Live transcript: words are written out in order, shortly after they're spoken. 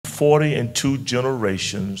40 and 2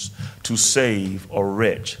 generations to save a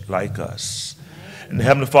wretch like us. And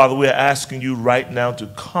Heavenly Father, we're asking you right now to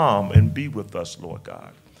come and be with us, Lord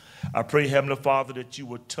God. I pray, Heavenly Father, that you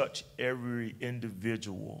will touch every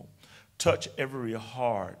individual, touch every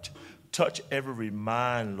heart, touch every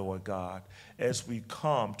mind, Lord God, as we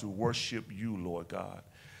come to worship you, Lord God.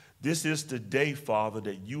 This is the day, Father,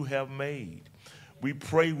 that you have made. We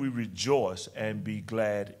pray we rejoice and be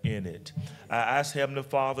glad in it. I ask, Heavenly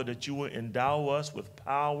Father, that you will endow us with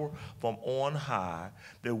power from on high,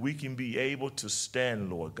 that we can be able to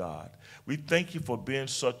stand, Lord God. We thank you for being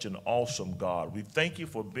such an awesome God. We thank you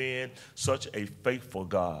for being such a faithful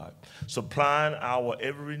God, supplying our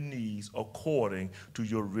every needs according to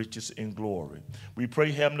your riches in glory. We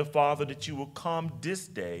pray, Heavenly Father, that you will come this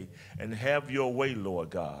day and have your way,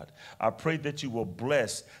 Lord God. I pray that you will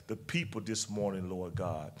bless the people this morning, Lord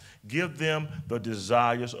God. Give them the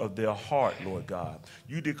desires of their heart, Lord God.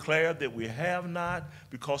 You declare that we have not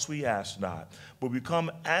because we ask not, but we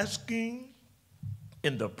come asking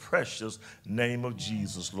in the precious name of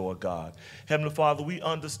Jesus, Lord God. Heavenly Father, we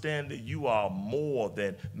understand that you are more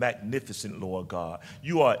than magnificent, Lord God.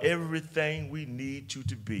 You are everything we need you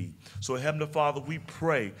to be. So, Heavenly Father, we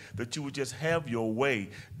pray that you would just have your way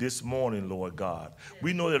this morning, Lord God.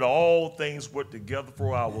 We know that all things work together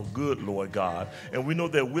for our good, Lord God. And we know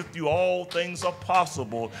that with you all things are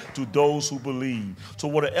possible to those who believe. So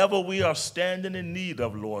whatever we are standing in need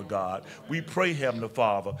of, Lord God, we pray, Heavenly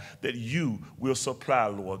Father, that you will supply,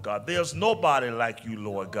 Lord God. There's nobody like you,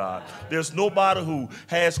 Lord God. There's nobody who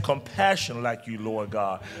has compassion like you, Lord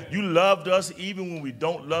God. You loved us even when we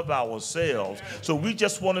don't love ourselves. So we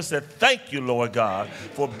just want to say thank you, Lord God,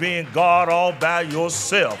 for being God all by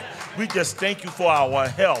yourself. We just thank you for our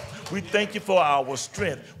health. We thank you for our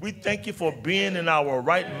strength. We thank you for being in our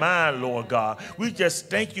right mind, Lord God. We just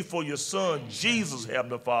thank you for your son, Jesus,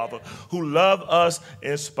 Heavenly Father, who loved us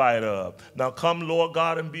in spite of. Now come, Lord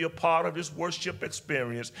God, and be a part of this worship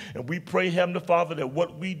experience. And we pray, Heavenly Father, that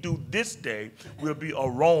what we do this day will be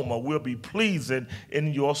aroma, will be pleasing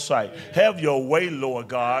in your sight. Have your way, Lord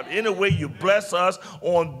God. Any way you bless us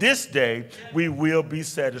on this day, we will be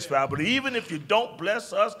satisfied. But even if you don't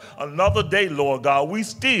bless us another day, Lord God, we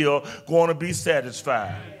still going to be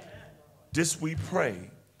satisfied. This we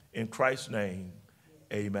pray in Christ's name.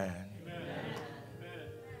 Amen.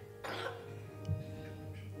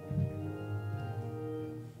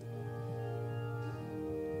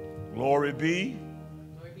 Glory be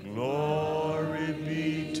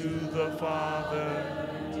to the Father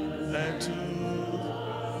and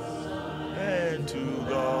to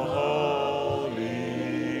the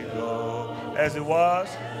Holy Ghost, as it was,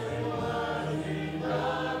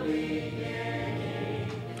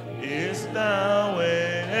 is now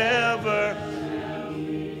and ever.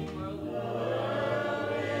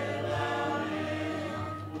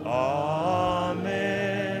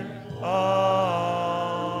 Amen. Amen.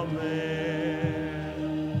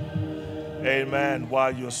 Amen.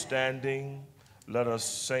 While you're standing, let us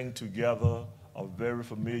sing together a very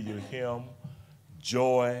familiar hymn,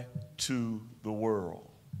 Joy to the World.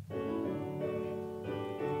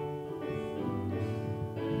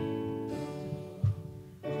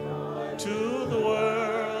 To the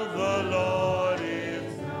world the Lord is.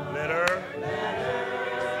 Let her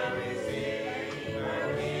receive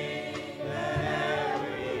her King. Let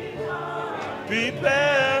every heart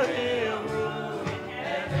prepare him room.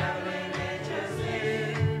 Let heaven and nature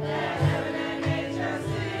sing. Let heaven and nature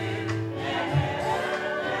sing. Let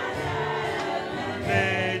heaven and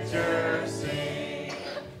nature sing.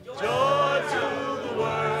 Joy to the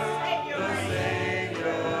world, the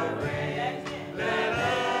Savior reigns. Let us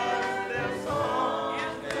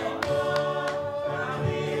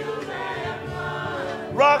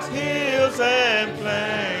rocks, hills, and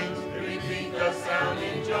plains, repeat the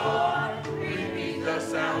sounding joy, repeat the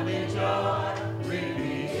sounding joy,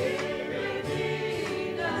 repeat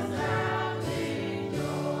the sounding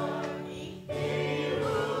joy. He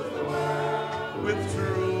rules the world with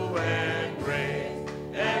true and grace,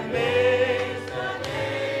 and makes the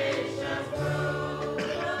nations prove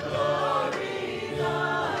the glories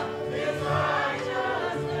of his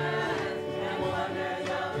righteousness, and wonders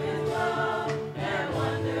of his love.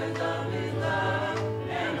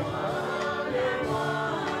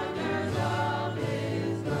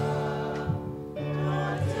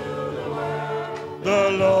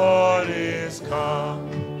 The Lord is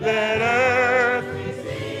come, let earth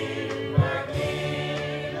receive her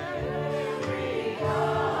King. Let every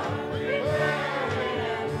heart prepare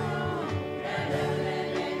and room, and heaven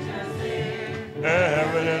and nature sing.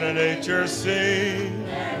 Heaven and nature sing.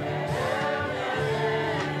 Let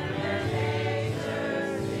heaven and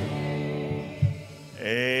nature sing.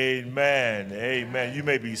 Amen. Amen. You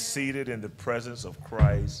may be seated in the presence of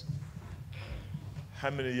Christ. How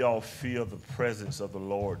many of y'all feel the presence of the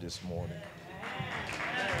Lord this morning?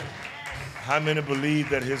 How many believe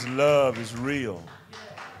that his love is real?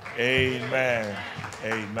 Amen.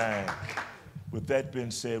 Amen. With that being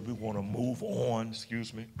said, we want to move on.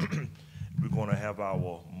 Excuse me. We're going to have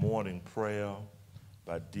our morning prayer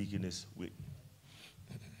by Deaconess Whitney.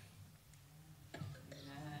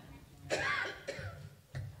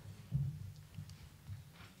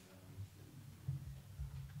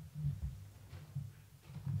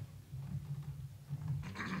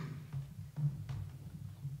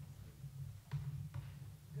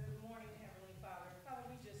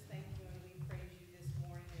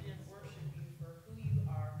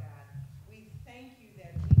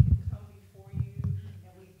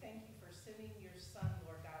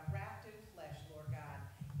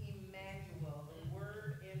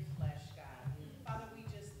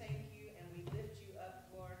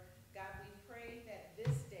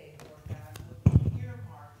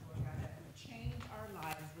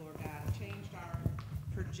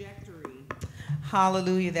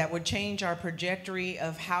 Hallelujah, that would change our trajectory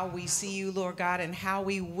of how we see you, Lord God, and how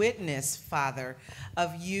we witness, Father,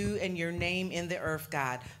 of you and your name in the earth,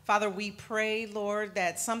 God. Father, we pray, Lord,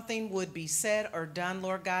 that something would be said or done,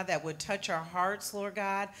 Lord God, that would touch our hearts, Lord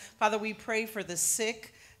God. Father, we pray for the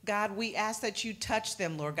sick, God. We ask that you touch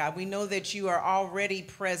them, Lord God. We know that you are already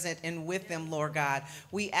present and with them, Lord God.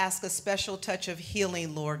 We ask a special touch of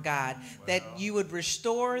healing, Lord God, that you would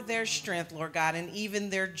restore their strength, Lord God, and even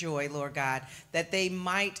their joy, Lord God, that they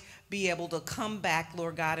might be able to come back,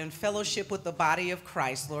 Lord God, in fellowship with the body of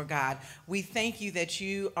Christ, Lord God. We thank you that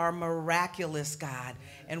you are miraculous, God,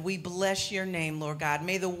 and we bless your name, Lord God.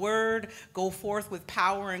 May the word go forth with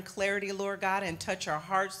power and clarity, Lord God, and touch our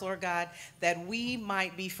hearts, Lord God, that we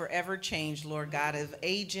might be forever changed, Lord God, as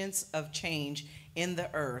agents of change in the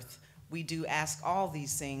earth. We do ask all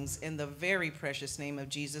these things in the very precious name of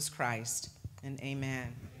Jesus Christ, and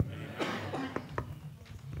amen.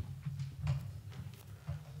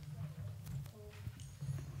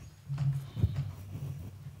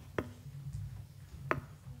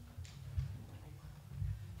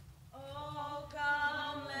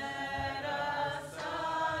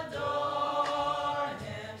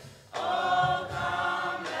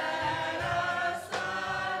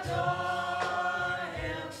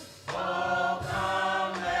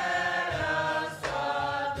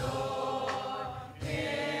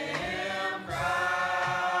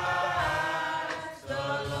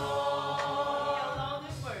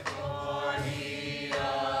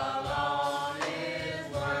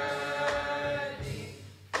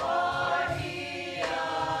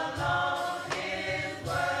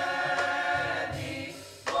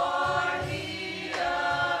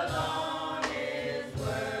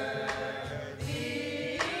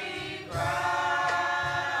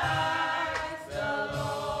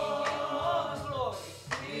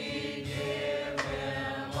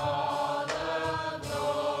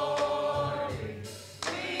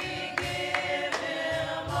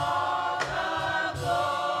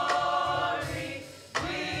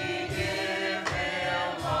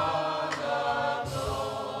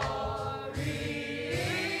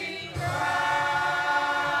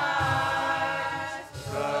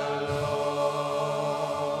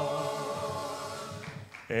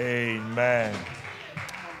 Amen.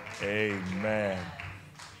 Amen.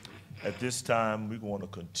 At this time, we're going to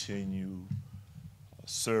continue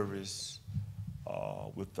service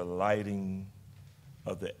with the lighting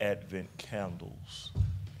of the Advent candles.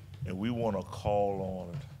 And we want to call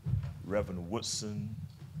on Reverend Woodson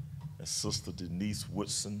and Sister Denise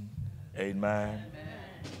Woodson. Amen.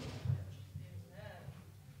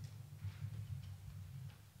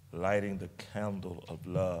 Lighting the candle of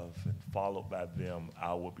love, and followed by them,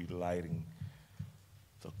 I will be lighting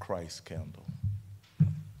the Christ candle.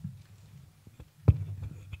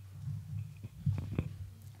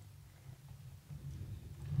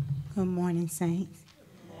 Good morning, saints.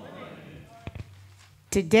 Good morning.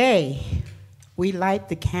 Today, we light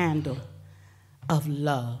the candle of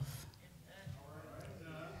love.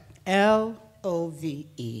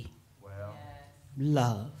 L-O-V-E.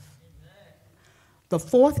 Love. The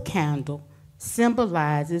fourth candle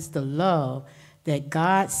symbolizes the love that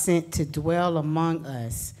God sent to dwell among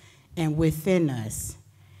us and within us.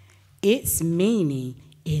 Its meaning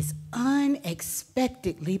is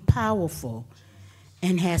unexpectedly powerful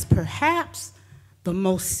and has perhaps the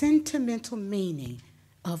most sentimental meaning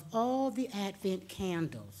of all the Advent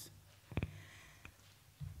candles.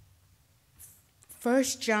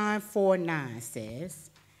 1 John 4:9 says,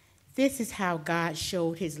 "This is how God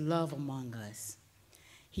showed his love among us.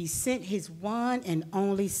 He sent his one and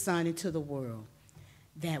only Son into the world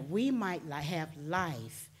that we might have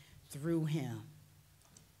life through him.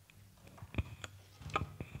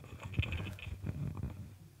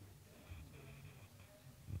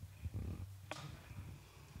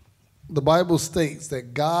 The Bible states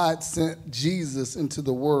that God sent Jesus into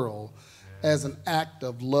the world as an act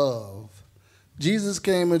of love. Jesus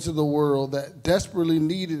came into the world that desperately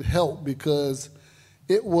needed help because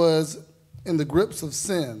it was in the grips of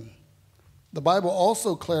sin. The Bible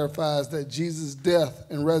also clarifies that Jesus' death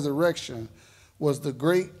and resurrection was the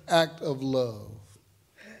great act of love.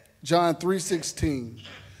 John 3:16,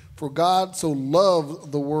 for God so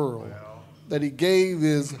loved the world that he gave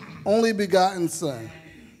his only begotten Son,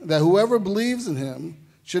 that whoever believes in him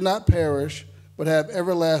should not perish, but have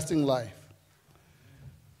everlasting life.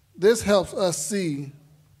 This helps us see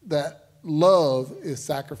that love is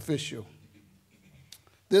sacrificial.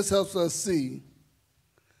 This helps us see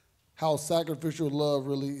how sacrificial love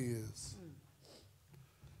really is.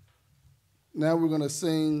 Now we're going to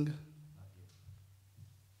sing.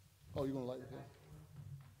 Oh, you're going to light your hand?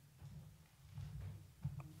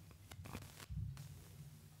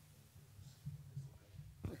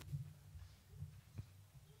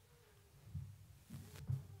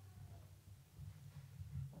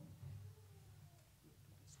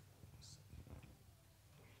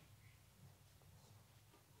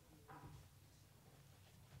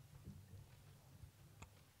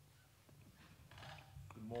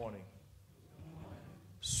 Good morning.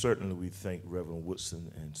 Certainly we thank Reverend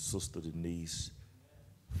Woodson and Sister Denise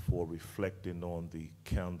for reflecting on the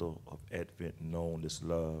candle of Advent known as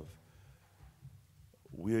love.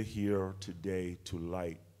 We're here today to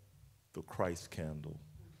light the Christ candle,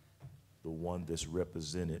 the one that's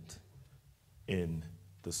represented in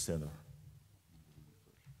the center.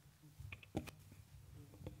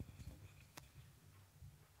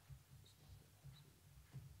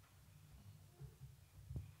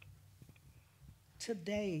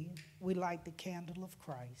 Today, we light the candle of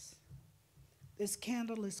Christ. This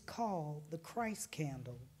candle is called the Christ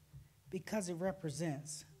candle because it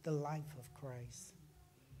represents the life of Christ.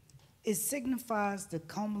 It signifies the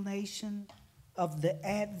culmination of the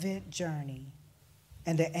Advent journey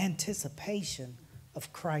and the anticipation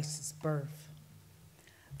of Christ's birth.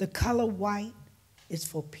 The color white is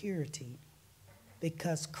for purity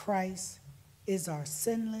because Christ is our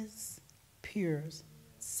sinless, pure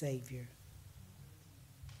Savior.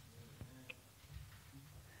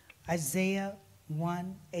 Isaiah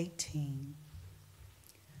 1:18.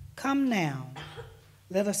 Come now,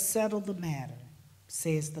 let us settle the matter,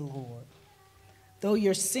 says the Lord. Though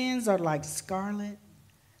your sins are like scarlet,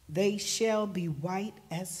 they shall be white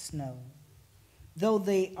as snow. Though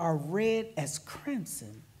they are red as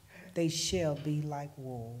crimson, they shall be like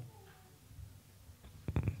wool.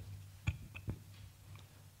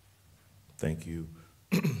 Thank you.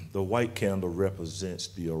 The white candle represents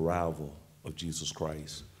the arrival of Jesus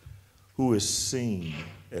Christ, who is seen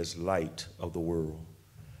as light of the world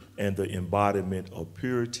and the embodiment of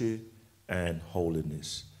purity and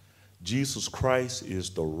holiness. Jesus Christ is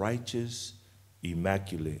the righteous,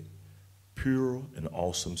 immaculate, pure, and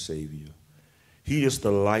awesome Savior. He is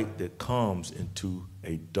the light that comes into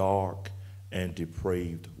a dark and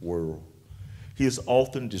depraved world. He is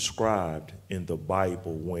often described in the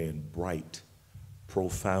Bible wearing bright,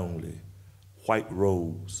 profoundly white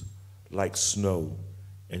robes like snow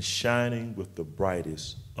and shining with the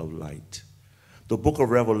brightest of light. The book of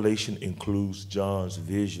Revelation includes John's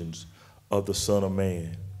visions of the Son of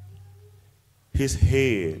Man. His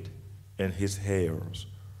head and his hairs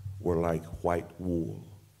were like white wool,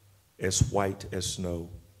 as white as snow,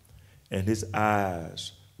 and his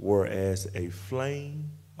eyes were as a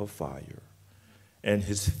flame of fire, and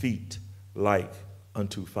his feet like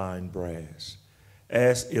unto fine brass,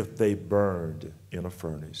 as if they burned in a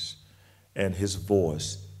furnace, and his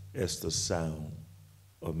voice as the sound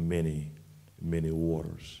of many, many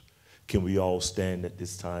waters. Can we all stand at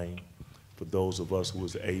this time for those of us who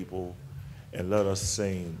is able, and let us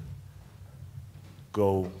sing,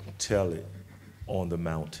 Go Tell It on the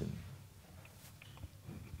Mountain.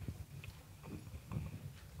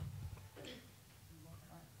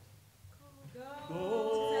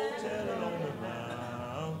 Go tell it on the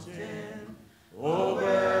mountain,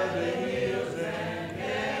 over the hills and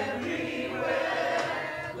everywhere.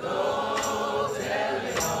 Go tell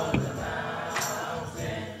it on the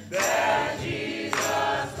mountain that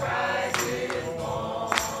Jesus Christ is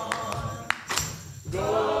born.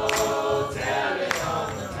 Go tell it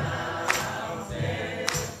on the mountain,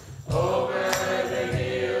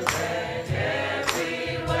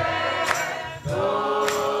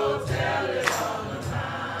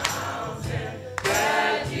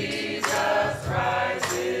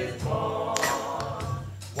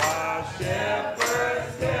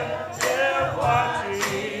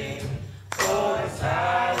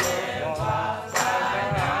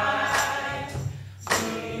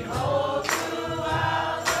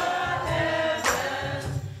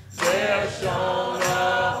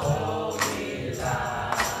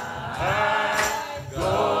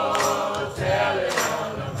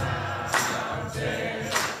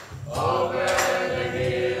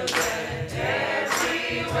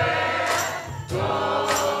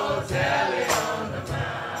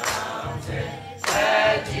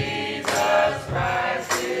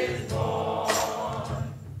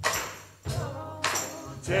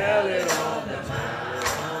 Tell it on the mountain.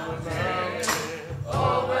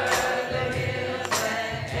 Over the hills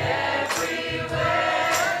and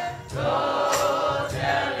everywhere. Go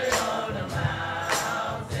tell it on the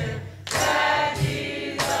mountain that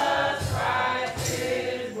Jesus Christ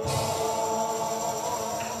is born.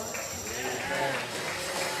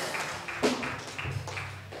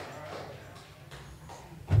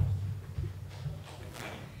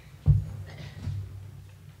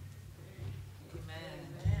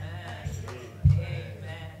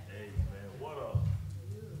 What a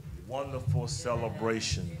wonderful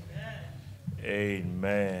celebration.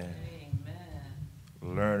 Amen.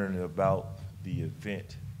 Learning about the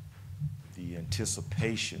event, the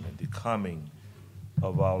anticipation and the coming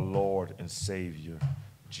of our Lord and Savior,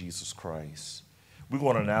 Jesus Christ. We're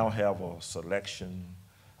going to now have a selection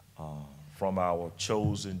from our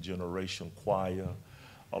chosen generation choir,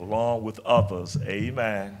 along with others,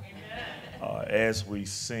 amen, as we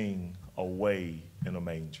sing Away in a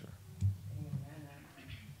Manger.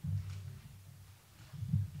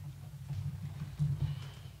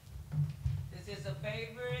 This is a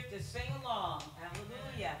favorite to sing along.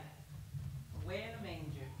 Hallelujah. Away in a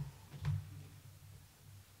manger.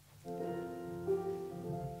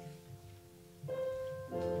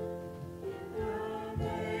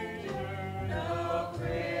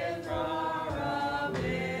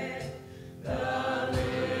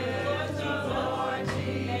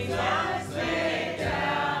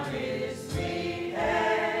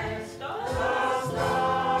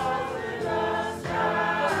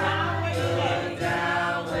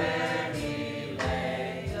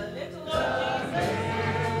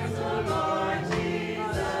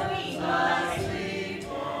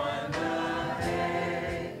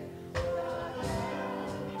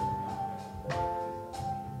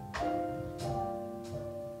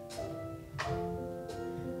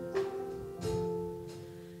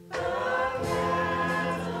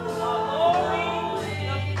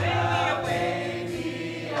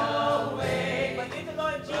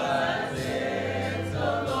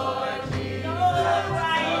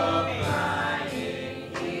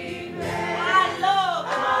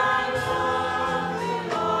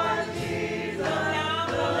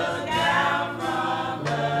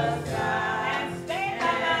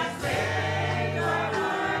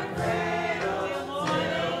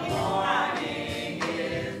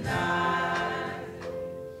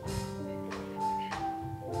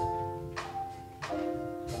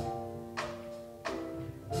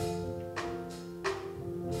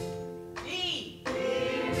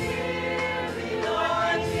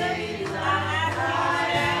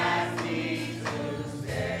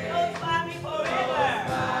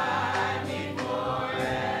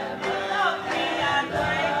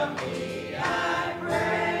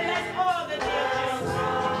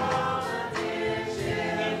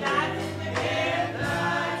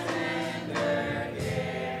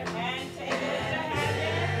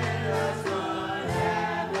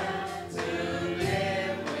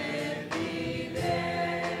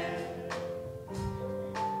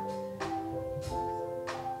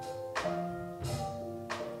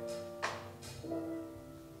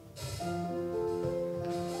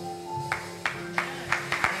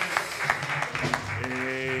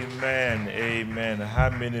 Amen. How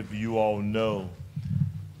many of you all know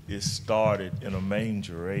it started in a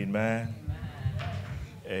manger? Amen.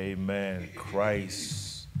 Amen.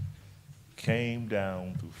 Christ came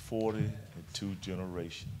down through 42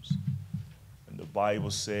 generations. And the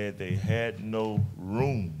Bible said they had no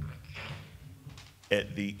room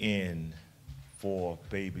at the inn for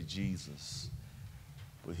baby Jesus.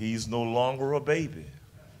 But he's no longer a baby.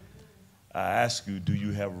 I ask you, do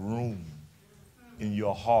you have room in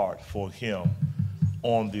your heart for him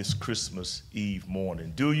on this Christmas Eve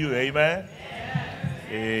morning? Do you? Amen?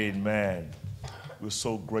 Amen. We're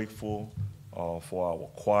so grateful for our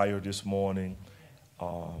choir this morning.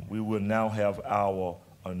 We will now have our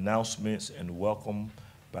announcements and welcome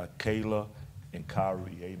by Kayla and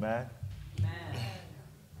Kyrie. Amen? Amen.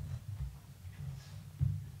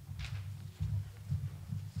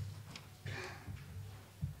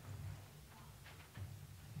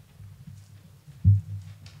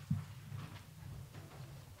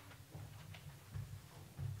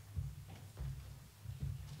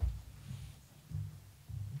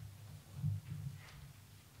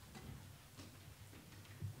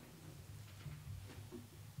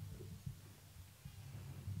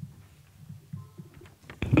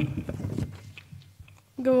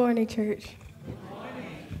 Good morning, church.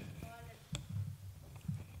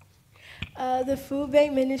 The food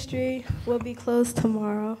bank ministry will be closed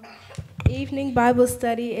tomorrow. Evening Bible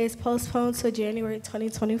study is postponed to January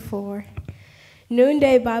 2024.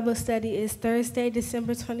 Noonday Bible study is Thursday,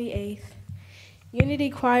 December 28th. Unity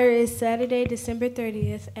Choir is Saturday, December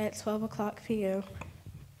 30th at 12 o'clock p.m.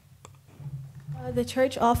 The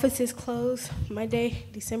church office is closed Monday,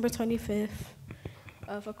 December 25th,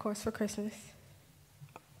 of course, for Christmas.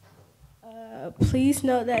 Please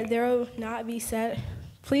note that there will not be Stay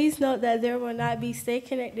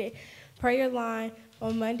Connected prayer line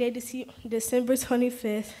on Monday, December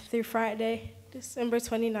 25th through Friday, December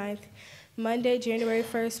 29th. Monday, January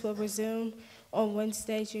 1st will resume on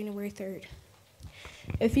Wednesday, January 3rd.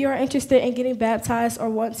 If you are interested in getting baptized or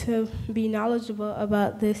want to be knowledgeable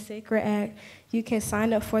about this sacred act, you can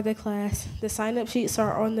sign up for the class. The sign-up sheets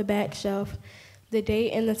are on the back shelf. The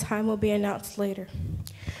date and the time will be announced later.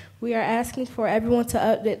 We are asking for everyone to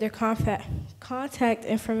update their contact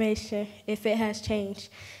information if it has changed.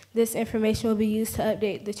 This information will be used to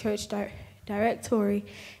update the church directory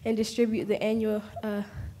and distribute the annual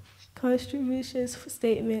contributions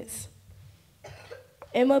statements.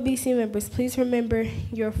 MOBC members, please remember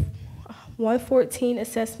your $114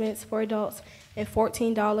 assessments for adults and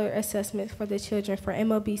 $14 assessments for the children for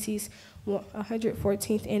MOBC's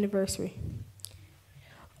 114th anniversary.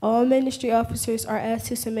 All ministry officers are asked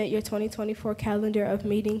to submit your 2024 calendar of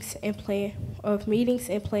meetings and planned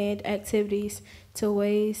activities to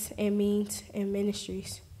Ways and Means and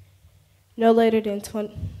Ministries no later than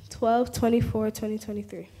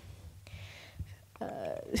 12/24/2023.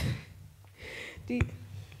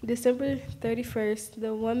 December 31st,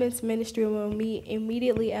 the women's ministry will meet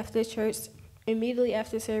immediately after service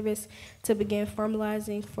to begin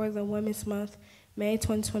formalizing for the Women's Month, May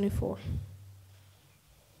 2024.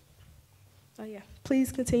 Oh yeah,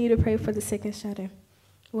 please continue to pray for the sick and shut in.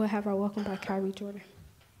 We'll have our welcome by Kyrie Jordan.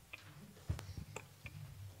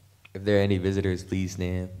 If there are any visitors, please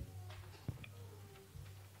stand.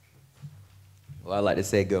 Well, I'd like to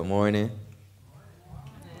say good morning.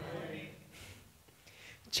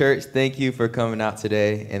 Church, thank you for coming out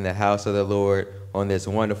today in the house of the Lord on this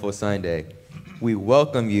wonderful Sunday. We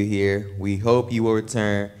welcome you here. We hope you will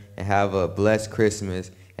return and have a blessed Christmas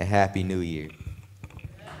and Happy New Year.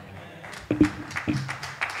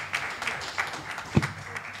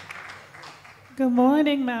 Good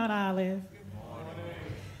morning, Mount Olive. Good morning.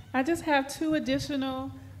 I just have two additional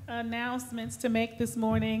announcements to make this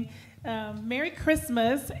morning. Merry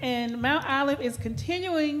Christmas, and Mount Olive is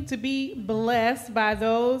continuing to be blessed by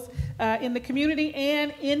those in the community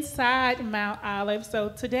and inside Mount Olive. So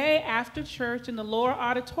today after church in the lower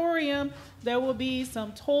auditorium, there will be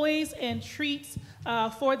some toys and treats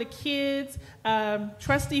for the kids.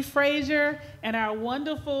 Trustee Frazier and our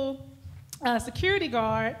wonderful security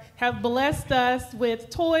guard have blessed us with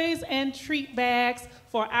toys and treat bags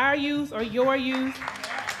for our youth or your youth.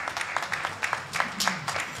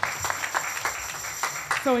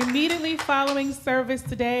 So immediately following service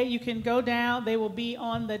today, you can go down. They will be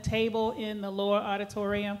on the table in the lower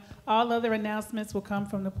auditorium. All other announcements will come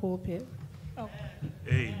from the pulpit. Oh.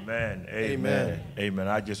 Amen. Amen.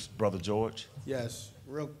 Amen. Brother George. Yes,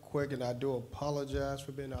 real quick, and I do apologize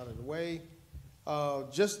for being out of the way.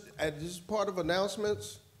 Just part of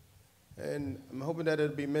announcements, and I'm hoping that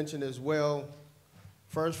it'll be mentioned as well.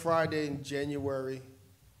 First Friday in January,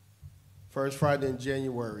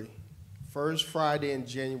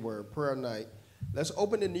 prayer night. Let's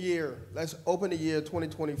open the year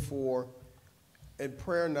 2024 in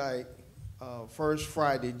prayer night, first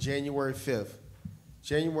Friday, January 5th.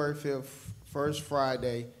 January 5th, first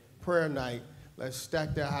Friday, prayer night. Let's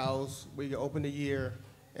stack the house. We can open the year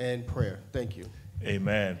in prayer. Thank you.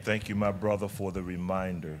 Amen. Thank you, my brother, for the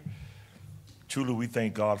reminder. Truly, we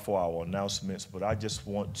thank God for our announcements, but I just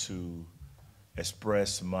want to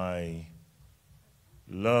express my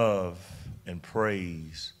love and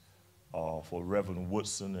praise for Reverend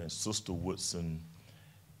Woodson and Sister Woodson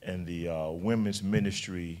and the women's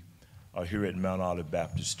ministry here at Mount Olive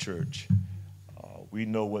Baptist Church. We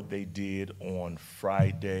know what they did on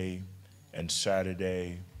Friday and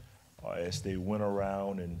Saturday as they went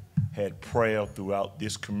around and had prayer throughout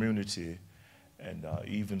this community and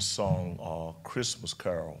even sung Christmas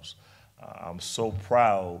carols. I'm so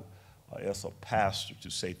proud as a pastor to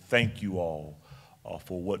say thank you all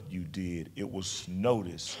for what you did. It was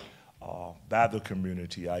noticed by the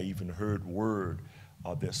community. I even heard word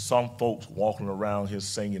that some folks walking around here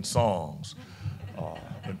singing songs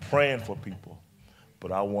and praying for people.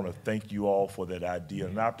 But I want to thank you all for that idea.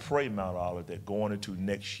 And I pray, Mount Olive, that going into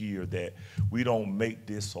next year that we don't make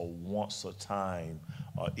this a once-a-time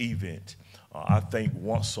event. I think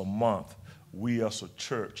once a month, we as a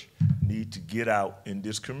church need to get out in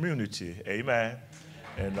this community, amen,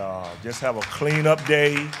 and just have a clean-up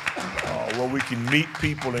day where we can meet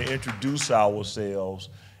people and introduce ourselves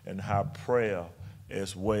and have prayer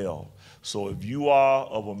as well. So if you are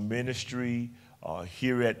of a ministry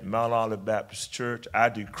here at Mount Olive Baptist Church, I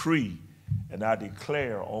decree and I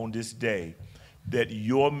declare on this day that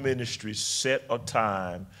your ministry set a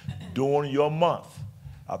time during your month.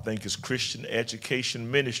 I think it's Christian Education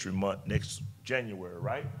Ministry Month next January,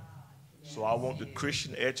 right? So I want the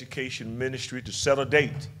Christian Education Ministry to set a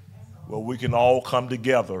date where we can all come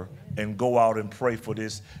together and go out and pray for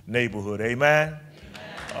this neighborhood. Amen?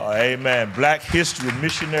 Amen. Black History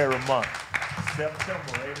Missionary Month,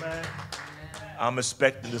 September. Amen. I'm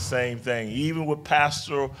expecting the same thing. Even with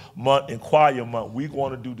Pastor Month and Choir Month, we're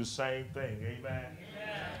going to do the same thing. Amen.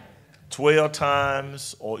 12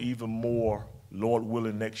 times or even more, Lord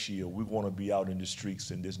willing, next year, we're going to be out in the streets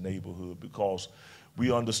in this neighborhood because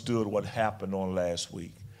we understood what happened on last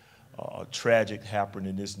week. A tragic happened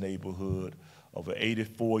in this neighborhood of an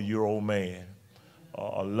 84-year-old man,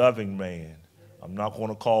 a loving man. I'm not going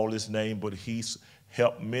to call his name, but he's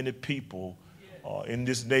helped many people in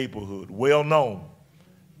this neighborhood, well known.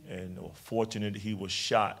 And fortunately, he was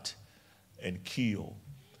shot and killed.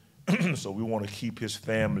 So we want to keep his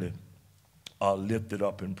family lifted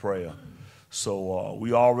up in prayer. So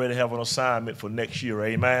we already have an assignment for next year,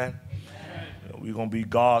 amen? We're going to be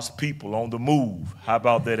God's people on the move. How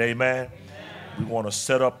about that, amen? We want to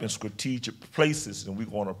set up in strategic places, and we're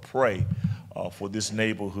going to pray for this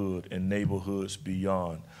neighborhood and neighborhoods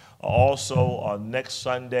beyond. Also, next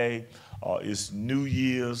Sunday is New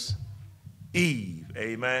Year's Eve,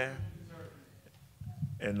 amen?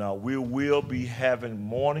 And we will be having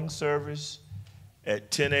morning service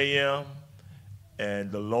at 10 a.m.,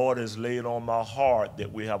 and the Lord has laid on my heart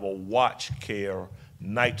that we have a watch care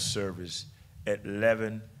night service at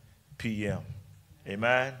 11 p.m.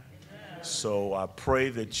 Amen? So I pray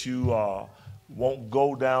that you won't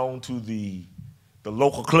go down to the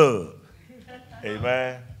local club.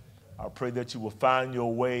 Amen? I pray that you will find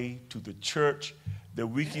your way to the church, that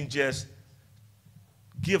we can just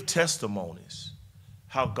give testimonies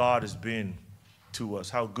how God has been to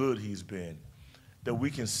us, how good he's been, that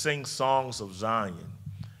we can sing songs of Zion,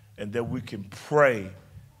 and that we can pray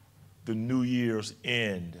the New Year's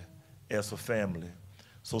end as a family.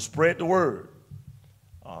 So spread the word.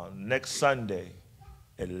 Next Sunday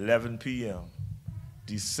at 11 p.m.,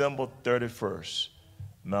 December 31st,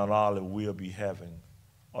 Mount Olive will be having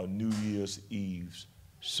a New Year's Eve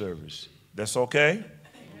service. That's okay?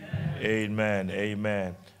 Amen.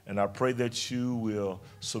 Amen. And I pray that you will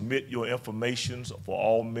submit your information for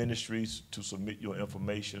all ministries, to submit your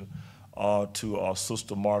information to our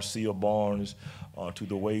Sister Marcia Barnes, to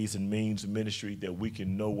the Ways and Means Ministry, that we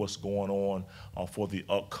can know what's going on for the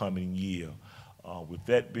upcoming year. With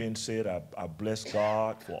that being said, I bless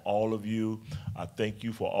God for all of you. I thank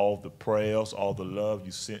you for all the prayers, all the love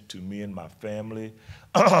you sent to me and my family.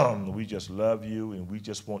 We just love you, and we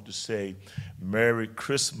just want to say Merry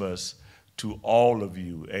Christmas to all of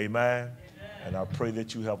you. Amen? And I pray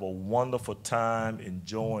that you have a wonderful time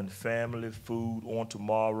enjoying family food on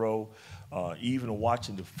tomorrow, even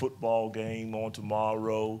watching the football game on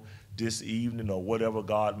tomorrow, this evening, or whatever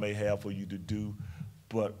God may have for you to do.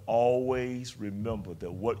 But always remember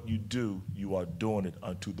that what you do, you are doing it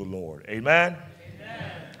unto the Lord. Amen?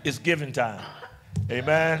 Amen. It's giving time.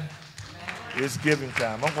 Amen? Amen. It's giving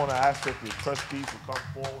time. I'm going to ask that the trustees will come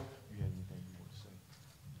forward. You have anything you want to say?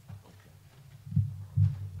 Okay.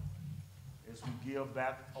 As we give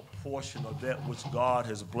back a portion of that which God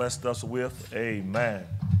has blessed us with, amen.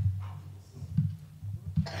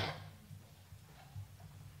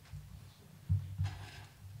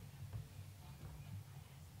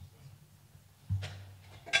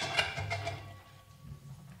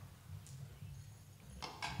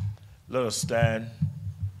 Let us stand.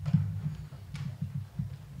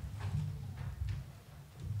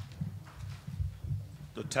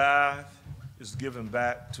 The tithe is given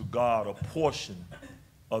back to God a portion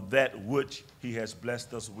of that which he has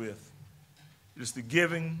blessed us with. It is the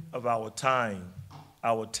giving of our time,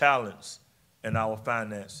 our talents, and our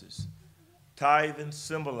finances. Tithing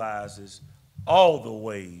symbolizes all the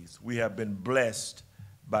ways we have been blessed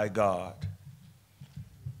by God.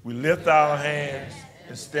 We lift our hands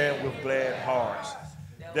and stand with glad hearts,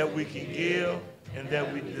 that we can give and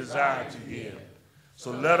that we desire to give.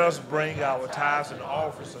 So let us bring our tithes and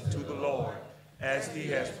offerings unto the Lord, as he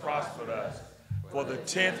has prospered us. For the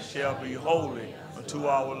 10th shall be holy unto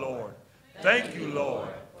our Lord. Thank you, Lord,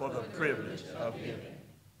 for the privilege of giving.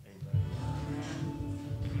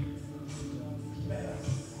 Amen.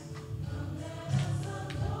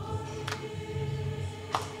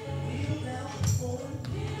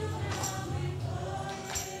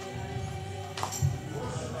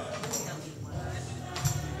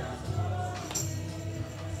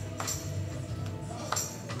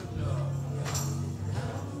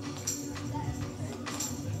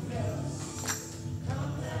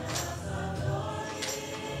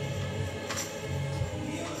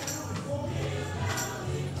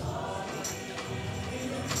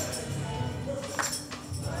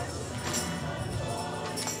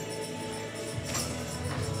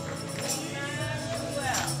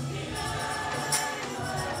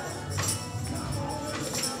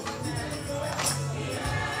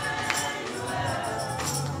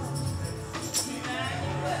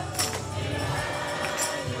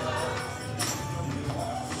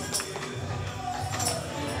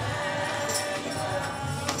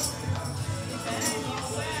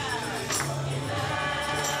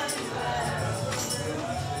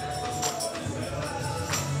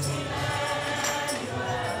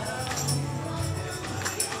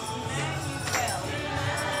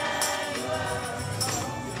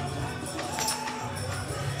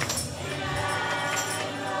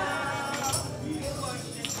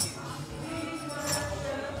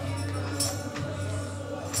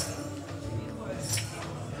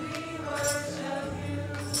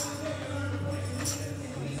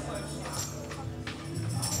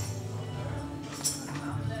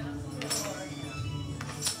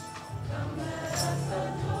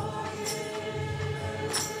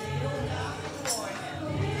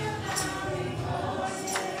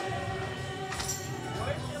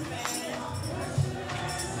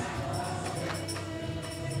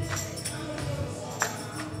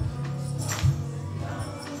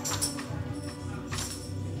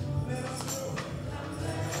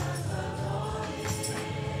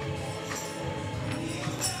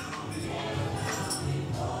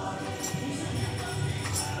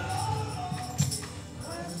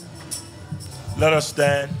 Let us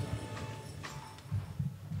stand.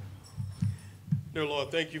 Dear Lord,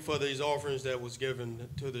 thank you for these offerings that was given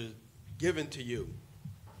to you.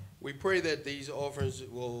 We pray that these offerings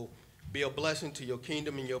will be a blessing to your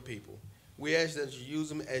kingdom and your people. We ask that you use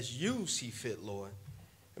them as you see fit, Lord,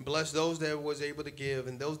 and bless those that was able to give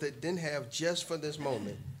and those that didn't have just for this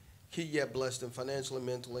moment. Keep yet bless them financially,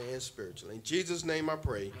 mentally, and spiritually. In Jesus' name I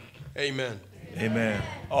pray. Amen. Amen.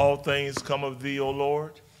 All things come of thee, O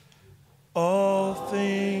Lord. All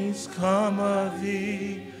things come of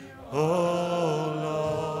thee, O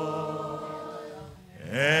Lord,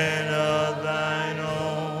 and of thine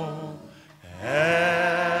own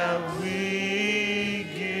have we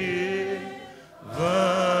given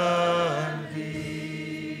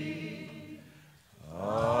thee.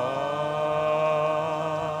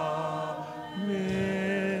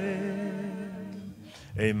 Amen.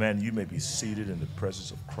 Amen. You may be seated in the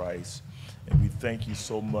presence of Christ, and we thank you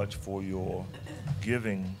so much for your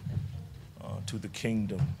giving to the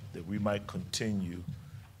kingdom, that we might continue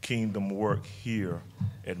kingdom work here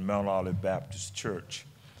at Mount Olive Baptist Church.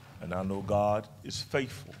 And I know God is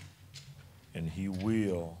faithful, and he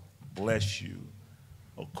will bless you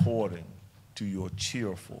according to your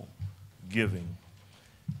cheerful giving.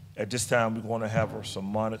 At this time, we're going to have a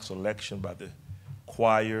sermonic selection by the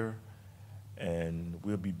choir, and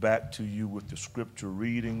we'll be back to you with the scripture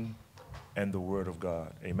reading and the word of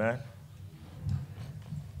God. Amen.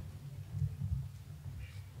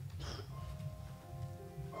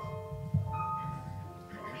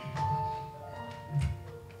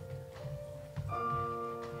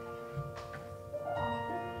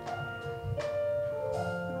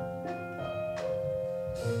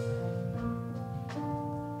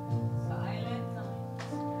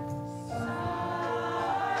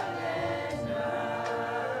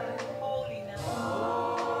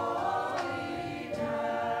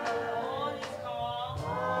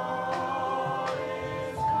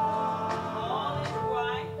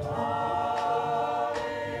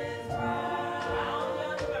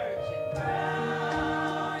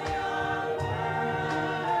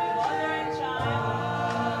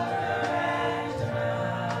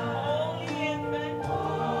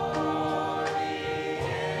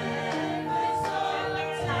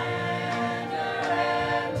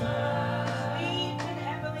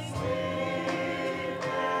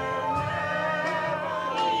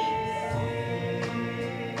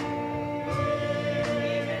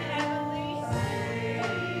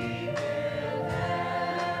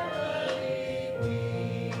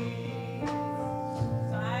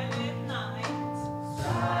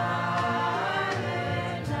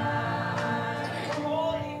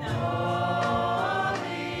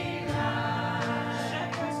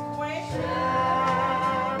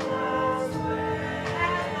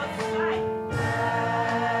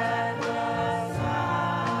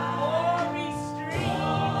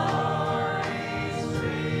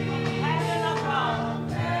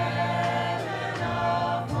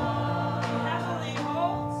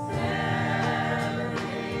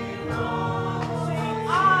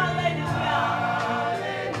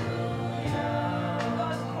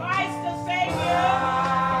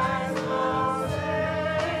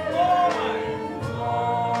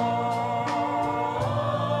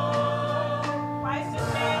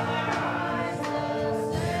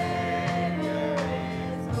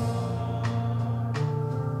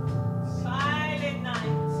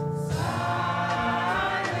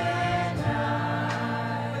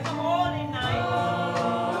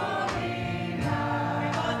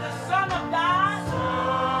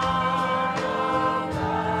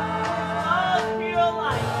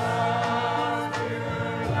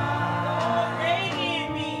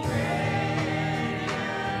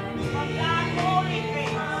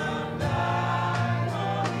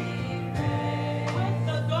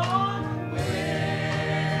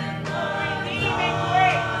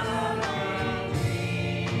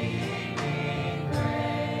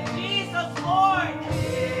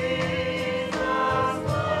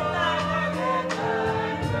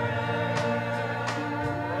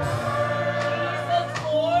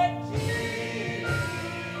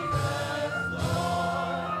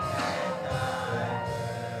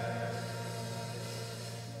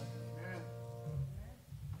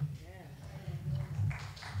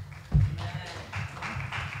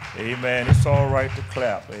 Amen. It's all right to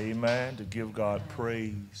clap. Amen. To give God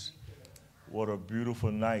praise. What a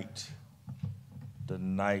beautiful night. The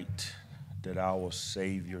night that our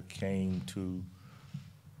Savior came to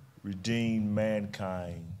redeem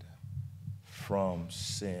mankind from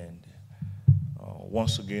sin.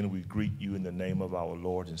 Once again, we greet you in the name of our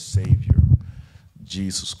Lord and Savior,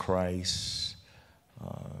 Jesus Christ.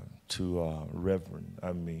 to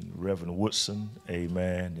Reverend Woodson,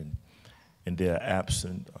 amen, and in their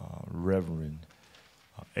absent, Reverend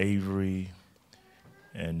Avery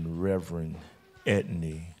and Reverend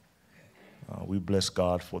Etney. We bless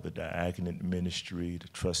God for the diaconate ministry, the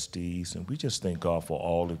trustees, and we just thank God for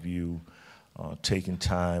all of you taking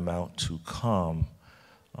time out to come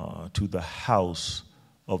to the house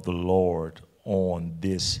of the Lord on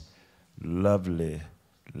this lovely,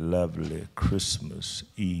 lovely Christmas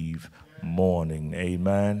Eve morning.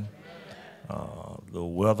 Amen. The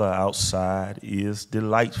weather outside is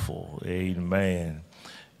delightful. Amen.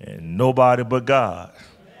 And nobody but God.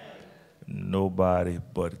 Nobody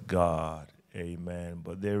but God. Amen.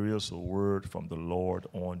 But there is a word from the Lord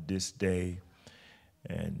on this day,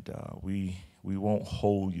 and we won't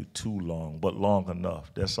hold you too long, but long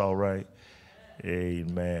enough. That's all right.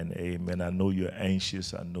 Amen. Amen. I know you're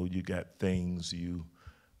anxious. I know you got things you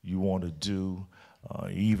want to do.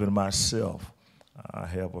 Even myself, I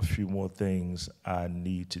have a few more things I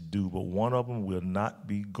need to do, but one of them will not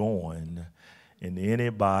be going in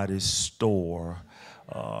anybody's store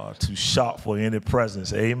to shop for any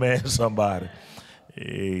presents. Amen, somebody.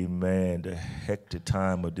 Amen. The hectic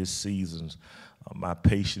time of this season, my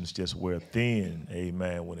patience just wear thin.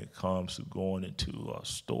 Amen. When it comes to going into a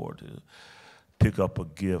store to pick up a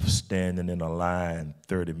gift, standing in a line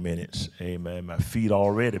 30 minutes. Amen. My feet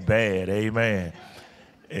already bad. Amen.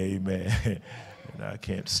 Amen. And I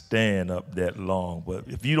can't stand up that long. But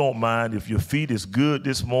if you don't mind, if your feet is good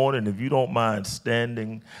this morning, if you don't mind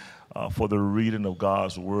standing for the reading of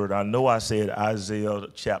God's word. I know I said Isaiah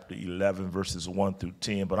chapter 11, verses 1 through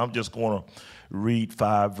 10, but I'm just going to read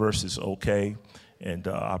 5 verses, okay? And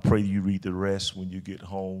I pray you read the rest when you get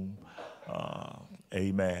home.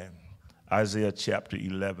 Amen. Isaiah chapter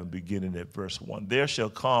 11, beginning at verse 1. There shall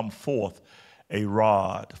come forth a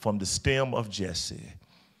rod from the stem of Jesse,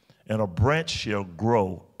 and a branch shall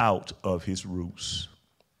grow out of his roots.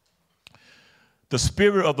 The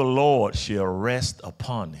Spirit of the Lord shall rest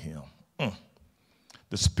upon him.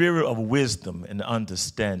 The Spirit of wisdom and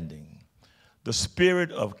understanding, the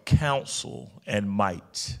Spirit of counsel and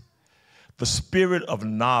might, the Spirit of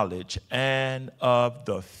knowledge and of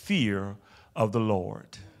the fear of the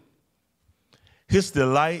Lord. His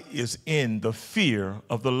delight is in the fear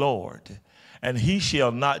of the Lord, and he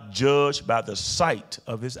shall not judge by the sight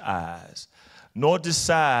of his eyes, nor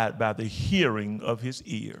decide by the hearing of his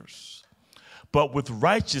ears. But with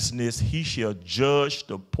righteousness he shall judge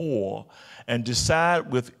the poor and decide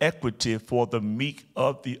with equity for the meek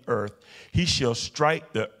of the earth. He shall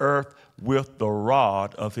strike the earth with the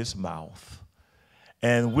rod of his mouth,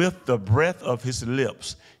 and with the breath of his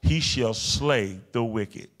lips he shall slay the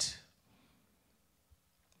wicked.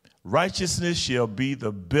 Righteousness shall be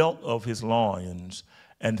the belt of his loins,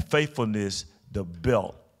 and faithfulness the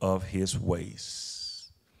belt of his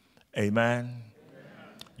waist. Amen.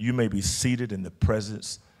 You may be seated in the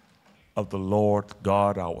presence of the Lord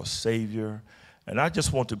God, our Savior. And I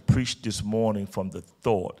just want to preach this morning from the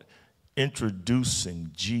thought,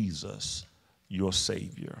 introducing Jesus, your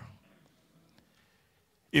Savior.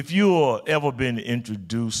 If you've ever been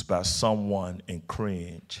introduced by someone and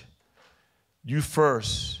cringe, you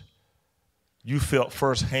felt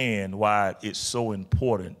firsthand why it's so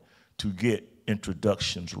important to get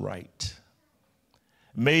introductions right.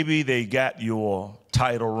 Maybe they got your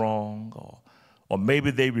title wrong, or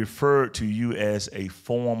maybe they referred to you as a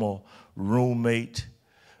former roommate.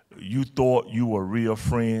 You thought you were real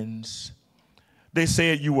friends. They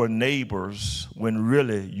said you were neighbors when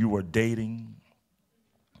really you were dating.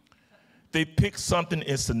 They picked something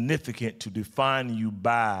insignificant to define you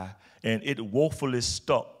by, and it woefully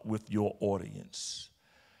stuck with your audience.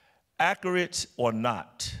 Accurate or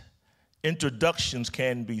not, introductions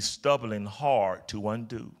can be stubborn and hard to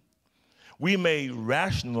undo. We may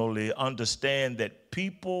rationally understand that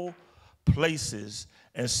people, places,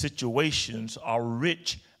 and situations are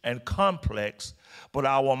rich and complex, but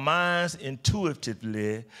our minds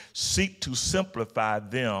intuitively seek to simplify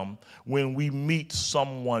them when we meet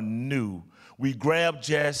someone new. We grab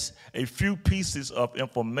just a few pieces of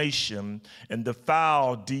information and the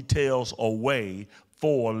file details away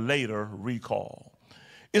for later recall.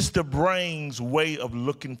 It's the brain's way of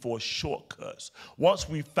looking for shortcuts. Once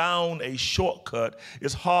we found a shortcut,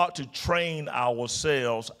 it's hard to train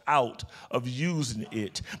ourselves out of using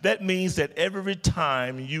it. That means that every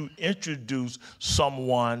time you introduce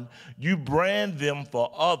someone, you brand them for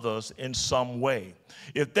others in some way.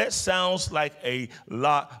 If that sounds like a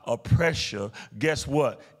lot of pressure, guess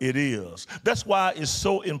what? It is. That's why it's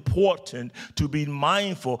so important to be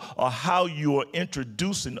mindful of how you are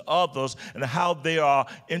introducing others and how they are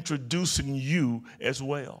introducing you as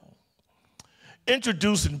well.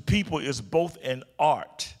 Introducing people is both an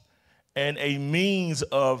art and a means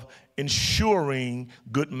of ensuring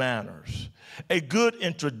good manners. A good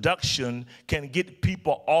introduction can get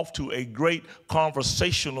people off to a great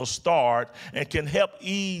conversational start and can help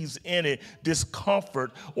ease any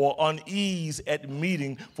discomfort or unease at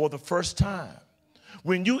meeting for the first time.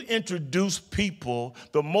 When you introduce people,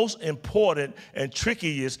 the most important and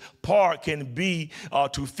trickiest part can be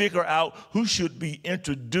to figure out who should be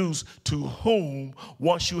introduced to whom.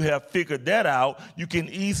 Once you have figured that out, you can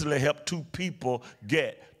easily help two people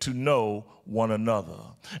get to know one another,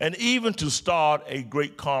 and even to start a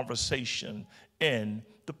great conversation in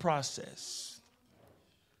the process.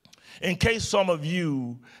 In case some of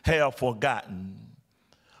you have forgotten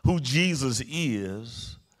who Jesus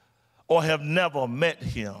is, or have never met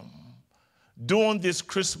him, during this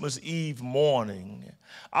Christmas Eve morning,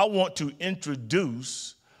 I want to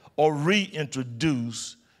introduce or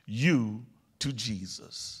reintroduce you to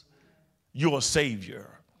Jesus, your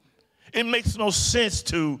Savior. It makes no sense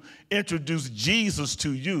to introduce Jesus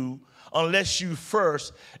to you unless you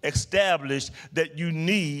first establish that you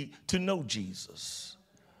need to know Jesus.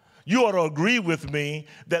 You ought to agree with me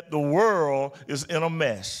that the world is in a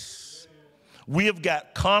mess. We have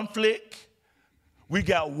got conflict, we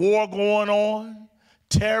got war going on,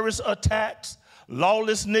 terrorist attacks,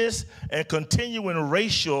 lawlessness, and continuing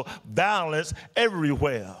racial violence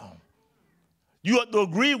everywhere. You have to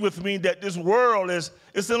agree with me that this world is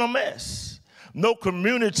in a mess. No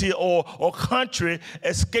community or country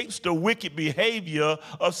escapes the wicked behavior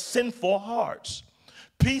of sinful hearts.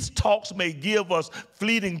 Peace talks may give us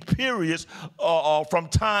fleeting periods from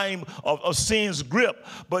time of sin's grip,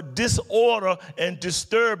 but disorder and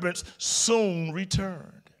disturbance soon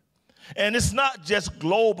return. And it's not just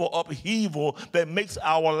global upheaval that makes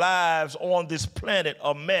our lives on this planet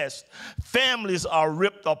a mess. Families are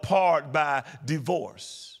ripped apart by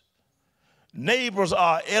divorce. Neighbors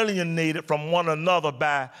are alienated from one another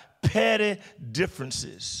by petty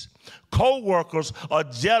differences. Co-workers are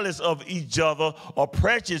jealous of each other or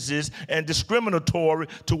prejudiced and discriminatory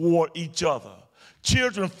toward each other.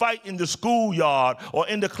 Children fight in the schoolyard or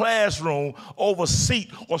in the classroom over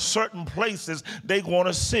seat or certain places they want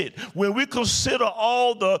to sit. When we consider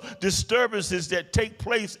all the disturbances that take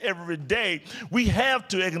place every day, we have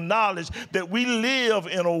to acknowledge that we live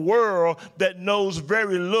in a world that knows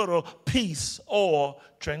very little peace or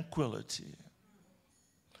tranquility.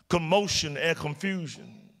 Commotion and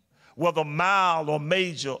confusion, whether mild or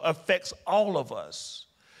major, affects all of us.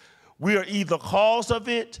 We are either cause of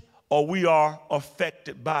it or we are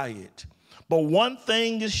affected by it. But one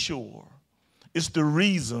thing is sure, it's the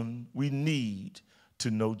reason we need to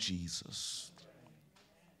know Jesus.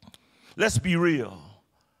 Let's be real.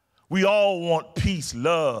 We all want peace,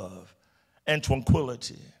 love, and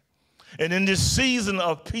tranquility. And in this season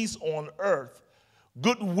of peace on earth,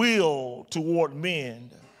 goodwill toward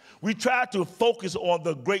men, we try to focus on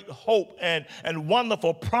the great hope and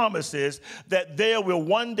wonderful promises that there will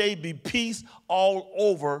one day be peace all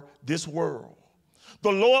over this world.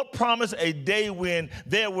 The Lord promised a day when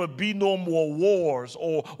there will be no more wars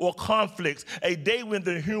or conflicts, a day when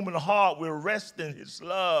the human heart will rest in his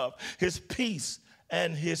love, his peace,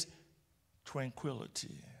 and his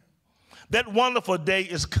tranquility. That wonderful day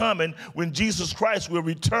is coming when Jesus Christ will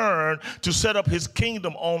return to set up his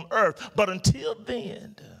kingdom on earth. But until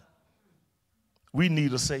then, we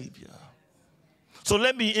need a Savior. So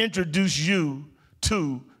let me introduce you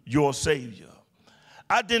to your Savior.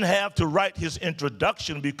 I didn't have to write his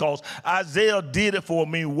introduction because Isaiah did it for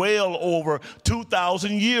me well over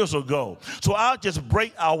 2,000 years ago. So I'll just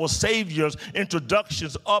break our Savior's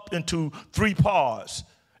introductions up into three parts.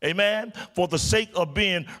 Amen? For the sake of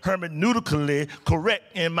being hermeneutically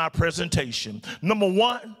correct in my presentation. Number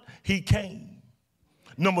one, he came.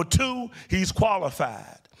 Number two, he's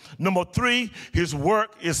qualified. Number three, his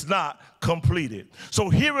work is not completed. So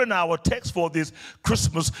here in our text for this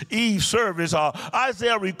Christmas Eve service,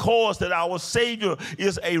 Isaiah records that our Savior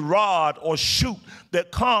is a rod or shoot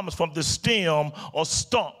that comes from the stem or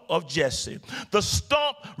stump of Jesse. The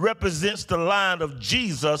stump represents the line of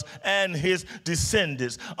Jesus and his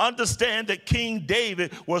descendants. Understand that King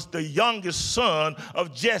David was the youngest son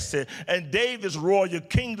of Jesse, and David's royal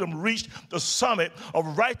kingdom reached the summit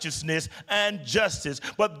of righteousness and justice.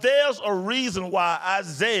 But there's a reason why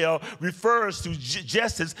Isaiah refers to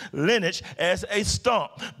Jesse's lineage as a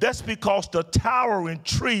stump. That's because the towering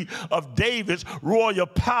tree of David's royal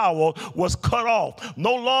power was cut off.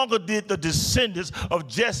 No longer did the descendants of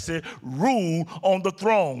Jesse rule on the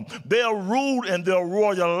throne. Their rule and their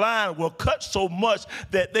royal line were cut so much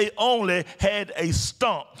that they only had a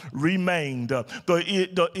stump remained.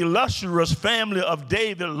 The illustrious family of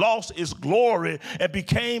David lost its glory and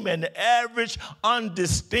became an average,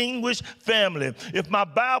 undistinguished family. If my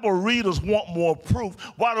Bible readers want more proof,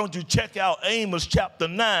 why don't you check out Amos chapter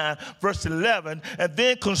 9, verse 11, and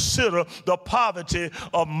then consider the poverty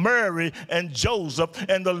of Mary and Joseph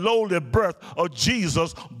and the lowly birth of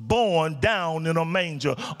Jesus born down in a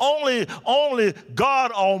manger. Only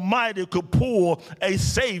God Almighty could pull a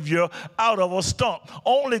Savior out of a stump.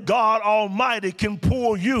 Only God Almighty can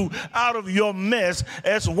pull you out of your mess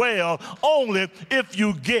as well, only if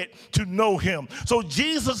you get to know him. So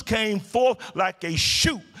Jesus came forth like a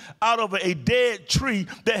shoot out of a dead tree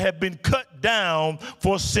that had been cut down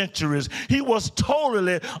for centuries. He was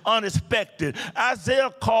totally unexpected.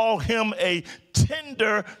 Isaiah called him a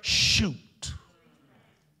tender shoot.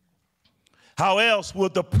 How else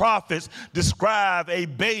would the prophets describe a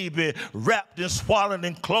baby wrapped in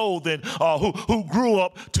swaddling clothing who grew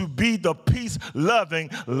up to be the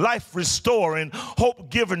peace-loving, life-restoring,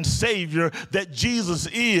 hope-giving Savior that Jesus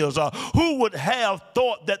is? Who would have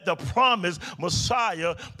thought that the promised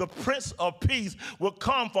Messiah, the Prince of Peace, would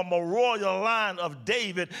come from a royal line of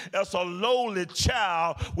David as a lowly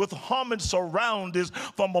child with humble surroundings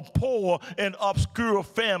from a poor and obscure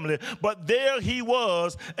family? But there he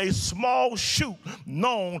was, a small shoot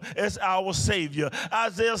known as our Savior.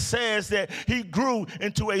 Isaiah says that he grew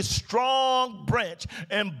into a strong branch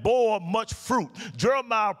and bore much fruit.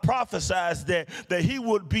 Jeremiah prophesies that he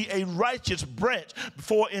would be a righteous branch.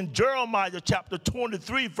 For in Jeremiah chapter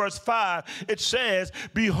 23 verse 5 it says,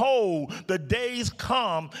 "Behold, the days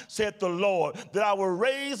come, saith the Lord, that I will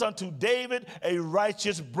raise unto David a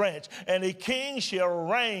righteous branch, and a king shall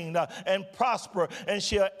reign and prosper, and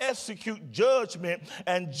shall execute judgment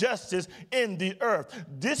and justice in the earth."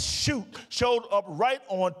 This shoot showed up right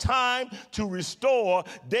on time to restore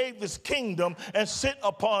David's kingdom and sit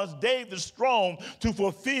upon David's throne to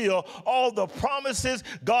fulfill all the promises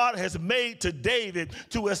God has made to David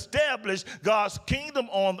to establish God's kingdom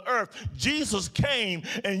on earth. Jesus came,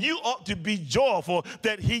 and you ought to be joyful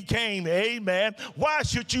that he came. Amen. Why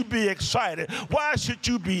should you be excited? Why should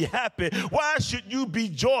you be happy? Why should you be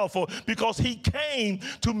joyful? Because he came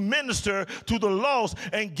to minister to the lost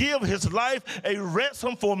and give his life a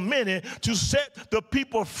ransom for many, to set the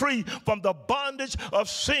people free from the bondage of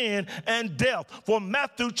sin and death. For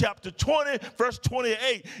Matthew chapter 20 verse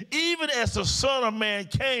 28, even as the Son of Man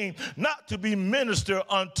came not to be ministered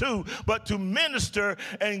unto, but to minister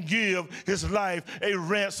and give his life a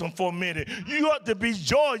ransom for many. You ought to be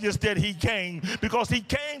joyous that he came, because he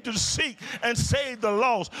came to seek and save the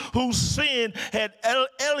lost whose sin had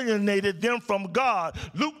alienated them from God.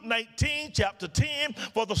 Luke 19 chapter 10,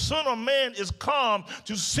 "For the Son of Man is come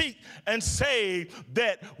to seek and save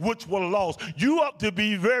that which were lost." You ought to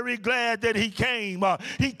be very glad that he came.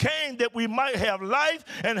 He came that we might have life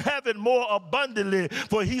and have it more abundantly.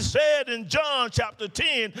 For he said in John chapter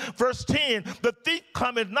 10 verse 10, "The thief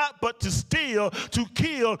cometh not but to steal, to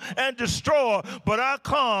kill, and destroy. But I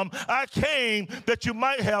came that you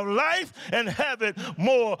might have life and have it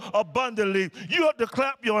more abundantly." You ought to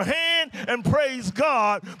clap your hand and praise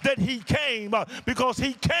God that he came, because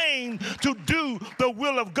he came to do the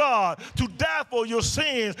will of God, to die for your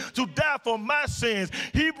sins, to die for my sins.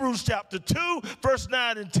 Hebrews chapter 2 verse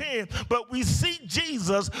 9 and 10, "But we see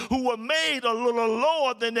Jesus, who was made a little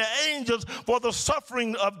lower than the angels for the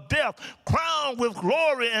suffering of death, crowned with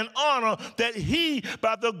glory and honor, that he,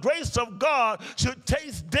 by the grace of God, should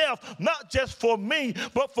taste death, not just for me,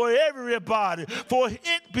 but for everybody. For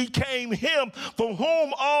it became him from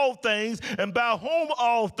whom all things, and by whom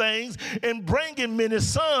all things, in bringing many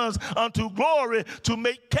sons unto glory, to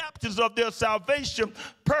make captives of their salvation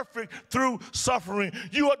perfect through suffering."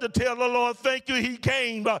 You ought to tell the Lord, thank you, he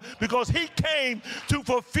came, because he came to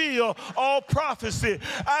fulfill all prophecy.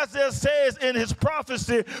 Isaiah says in his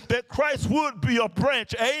prophecy that Christ would be a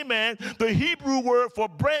branch. Amen. The Hebrew word for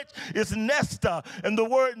branch is nesta, and the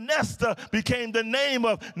word nesta became the name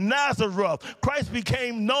of Nazareth. Christ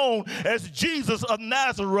became known as Jesus of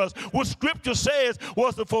Nazareth, which scripture says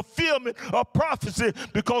was the fulfillment of prophecy,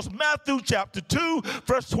 because Matthew chapter 2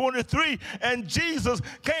 verse 23, "And Jesus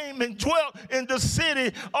came and dwelt in the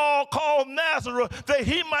city all called Nazareth, that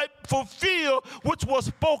he might fulfill which was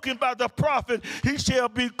spoken by the prophet, he shall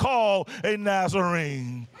be called a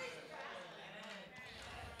Nazarene."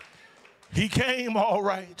 He came all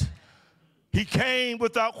right, He came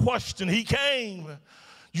without question. He came.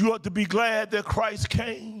 You ought to be glad that Christ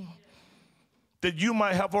came, that you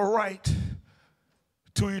might have a right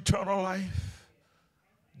to eternal life.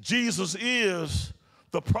 Jesus is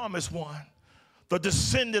the promised one, the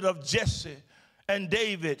descendant of Jesse and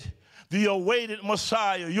David, the awaited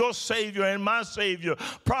Messiah, your Savior and my Savior,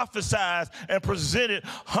 prophesied and presented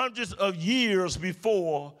hundreds of years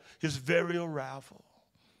before his very arrival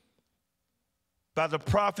by the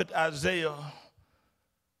prophet Isaiah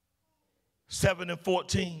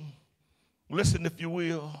 7:14. Listen, if you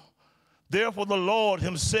will. Therefore the Lord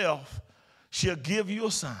himself shall give you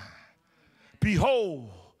a sign.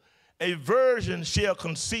 Behold, a virgin shall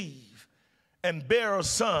conceive and bear a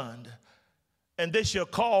son, and they shall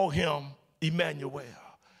call him Emmanuel.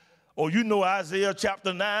 Or you know Isaiah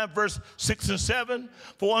chapter 9, verse 6 and 7.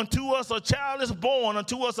 For unto us a child is born,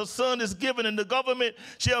 unto us a son is given, and the government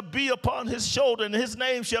shall be upon his shoulder, and his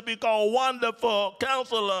name shall be called Wonderful,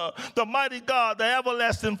 Counselor, the Mighty God, the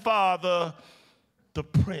Everlasting Father, the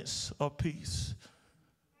Prince of Peace.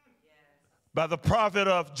 By the prophet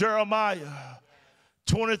of Jeremiah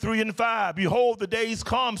 23:5, behold, the days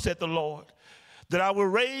come, said the Lord, that I will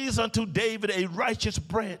raise unto David a righteous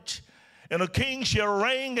branch, and a king shall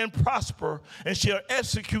reign and prosper, and shall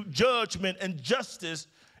execute judgment and justice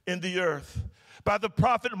in the earth. By the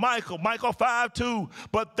prophet Micah 5:2,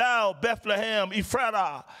 but thou, Bethlehem,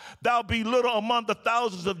 Ephratah, thou be little among the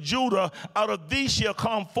thousands of Judah. Out of thee shall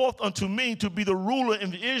come forth unto me to be the ruler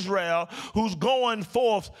in Israel, who's going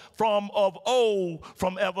forth from of old,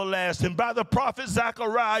 from everlasting. By the prophet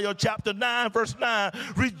Zechariah chapter 9, verse 9,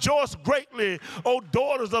 rejoice greatly, O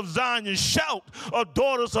daughters of Zion. Shout, O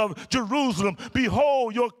daughters of Jerusalem.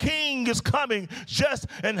 Behold, your king is coming, just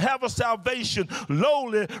and have a salvation,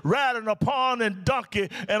 lowly, riding upon a donkey,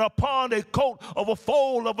 and upon a coat of a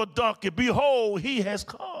foal of a donkey. Behold, he has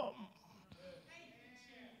come.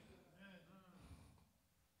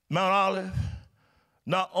 Mount Olive,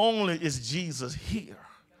 not only is Jesus here,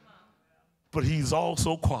 but he's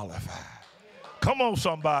also qualified. Come on,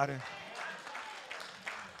 somebody.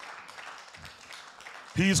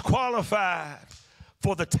 He's qualified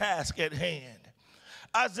for the task at hand.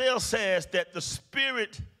 Isaiah says that the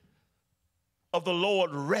Spirit of the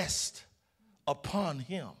Lord rests upon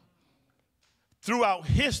him. Throughout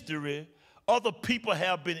history, other people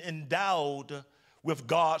have been endowed with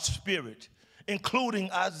God's Spirit,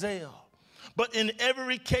 including Isaiah. But in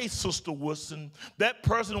every case, Sister Woodson, that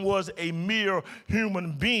person was a mere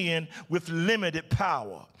human being with limited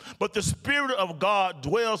power. But the Spirit of God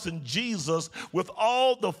dwells in Jesus with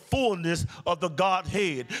all the fullness of the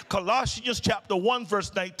Godhead. Colossians chapter 1,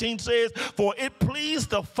 verse 19 says, for it pleased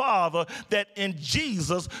the Father that in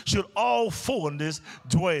Jesus should all fullness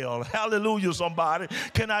dwell. Hallelujah, somebody.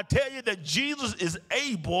 Can I tell you that Jesus is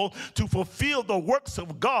able to fulfill the works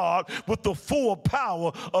of God with the full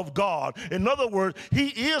power of God? In other words, he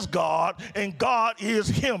is God and God is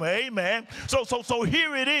him. Amen. So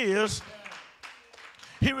here it is.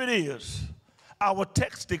 Here it is. Our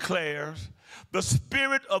text declares, the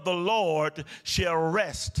Spirit of the Lord shall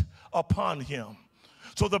rest upon him.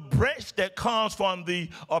 So the branch that comes from the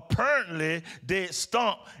apparently dead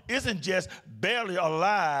stump isn't just barely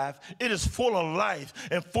alive. It is full of life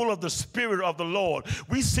and full of the Spirit of the Lord.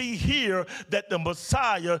 We see here that the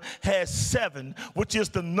Messiah has 7, which is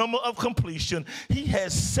the number of completion. He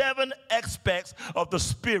has 7 aspects of the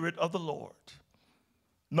Spirit of the Lord.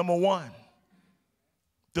 Number 1,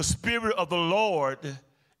 the Spirit of the Lord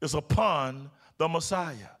is upon the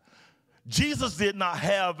Messiah. Jesus did not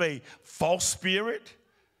have a false spirit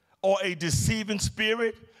or a deceiving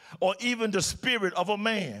spirit, or even the spirit of a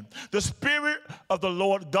man. The Spirit of the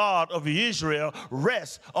Lord God of Israel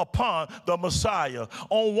rests upon the Messiah.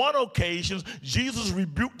 On one occasion, Jesus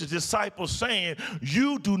rebuked the disciples, saying,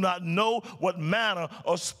 you do not know what manner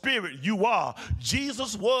of spirit you are.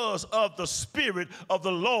 Jesus was of the Spirit of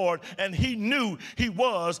the Lord, and he knew he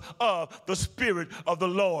was of the Spirit of the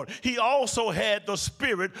Lord. He also had the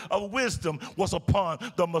Spirit of wisdom was upon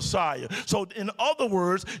the Messiah. So in other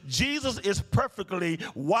words, Jesus is perfectly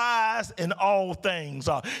wise in all things.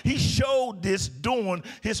 He showed this during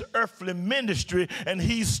his earthly ministry, and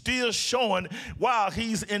he's still showing while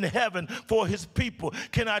he's in heaven for his people.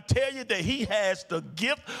 Can I tell you that he has the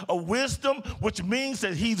gift of wisdom, which means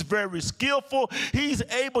that he's very skillful. He's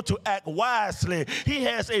able to act wisely. He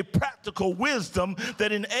has a practical wisdom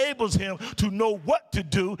that enables him to know what to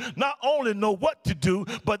do, not only know what to do,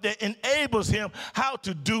 but that enables him how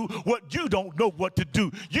to do what you don't know what to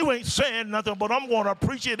do. You ain't saying nothing, but I'm going to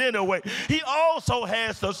preach it it anyway. He also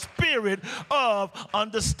has the spirit of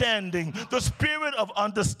understanding. The spirit of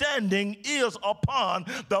understanding is upon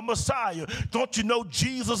the Messiah. Don't you know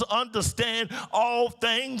Jesus understands all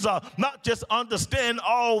things? Not just understand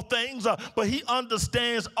all things, but he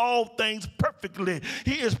understands all things perfectly.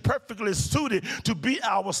 He is perfectly suited to be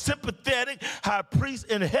our sympathetic high priest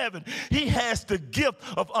in heaven. He has the gift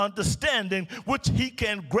of understanding, which he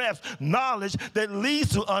can grasp knowledge that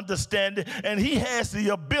leads to understanding, and he has the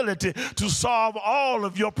ability to solve all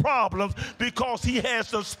of your problems because he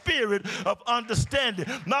has the spirit of understanding.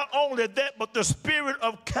 Not only that, but the spirit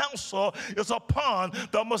of counsel is upon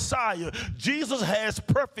the Messiah. Jesus has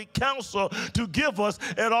perfect counsel to give us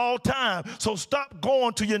at all times. So stop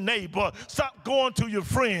going to your neighbor. Stop going to your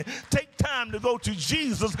friend. Take time to go to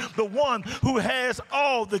Jesus, the one who has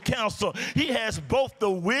all the counsel. He has both the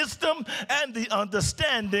wisdom and the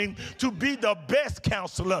understanding to be the best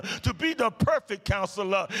counselor, to be the perfect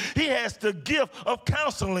counselor. He has the gift of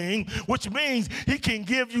counseling, which means he can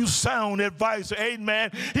give you sound advice.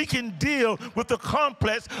 Amen. He can deal with the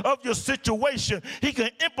complex of your situation. He can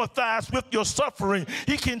empathize with your suffering.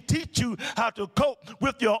 He can teach you how to cope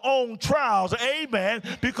with your own trials. Amen.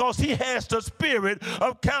 Because he has the spirit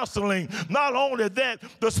of counseling. Not only that,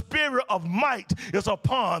 the spirit of might is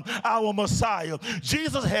upon our Messiah.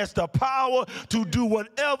 Jesus has the power to do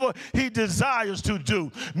whatever he desires to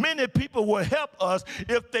do. Many people will help us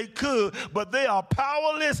if they could, but they are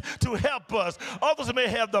powerless to help us. Others may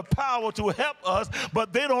have the power to help us,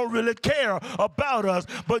 but they don't really care about us.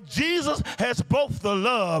 But Jesus has both the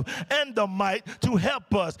love and the might to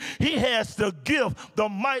help us. He has the gift, the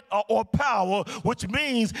might or power, which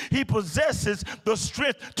means he possesses the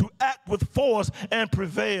strength to act with force and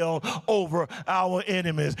prevail over our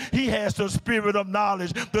enemies. He has the spirit of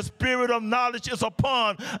knowledge. The spirit of knowledge is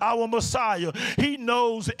upon our Messiah. He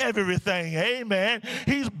knows everything. Amen.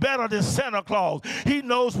 He's better than Santa Claus. He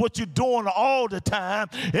knows what you're doing all the time,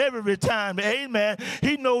 every time. Amen.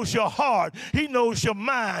 He knows your heart. He knows your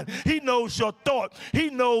mind. He knows your thought. He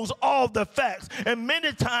knows all the facts. And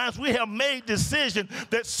many times we have made decisions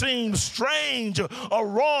that seem strange or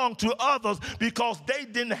wrong to others because they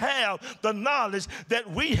didn't have the knowledge that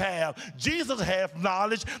we have. Jesus has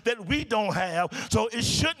knowledge that we don't have. So it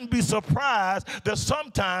shouldn't be surprised that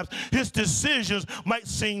sometimes his decisions might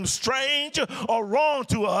seem strange or wrong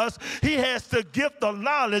to us. He has the gift of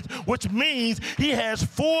knowledge, which means he has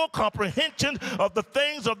full comprehension of the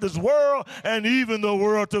things of this world and even the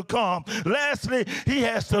world to come. Lastly, he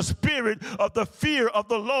has the spirit of the fear of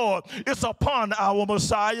the Lord. It's upon our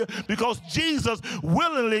Messiah because Jesus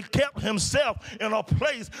willingly kept himself in a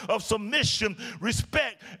place of submission,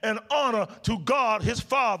 respect, and honor to God his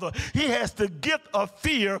Father. He has the gift of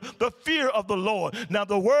fear, the fear of the Lord. Now,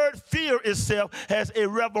 the word fear itself has a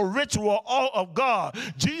reverential awe of God.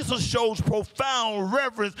 Jesus shows profound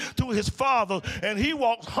reverence to his Father, and he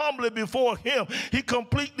walks humbly before him. He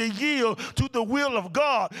completely yields to the will of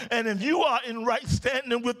God. And if you are in right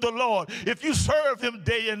standing with the Lord, if you serve him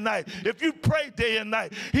day and night, if you pray day and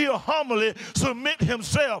night, he'll humbly submit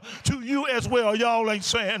himself to you as well. Y'all ain't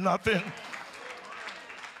saying nothing.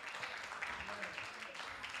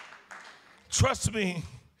 Trust me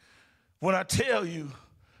when I tell you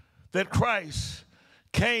that Christ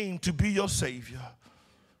came to be your Savior,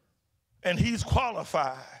 and he's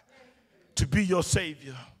qualified to be your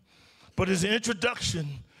Savior. But his introduction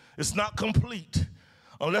is not complete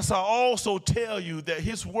unless I also tell you that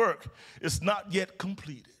his work is not yet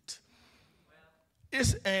completed.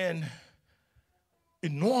 It's an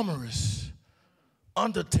enormous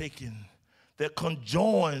undertaking that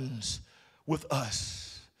conjoins with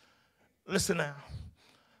us. Listen now,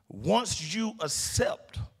 once you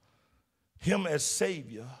accept him as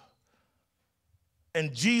Savior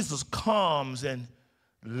and Jesus comes and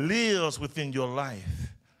lives within your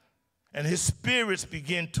life and his spirits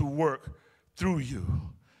begin to work through you,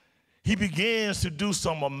 he begins to do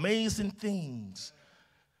some amazing things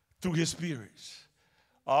through his spirits.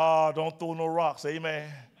 Oh, don't throw no rocks, amen.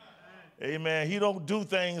 Amen. He don't do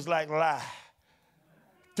things like lie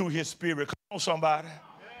through his spirit. Come on, somebody.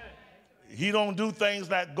 He don't do things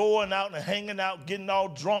like going out and hanging out, getting all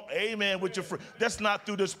drunk, amen, with your friend. That's not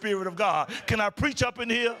through the Spirit of God. Can I preach up in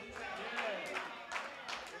here?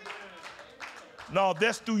 No,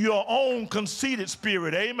 that's through your own conceited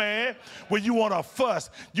spirit, amen. When you want to fuss,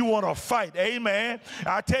 you want to fight, amen.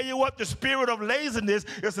 I tell you what, the spirit of laziness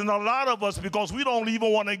is in a lot of us because we don't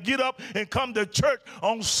even want to get up and come to church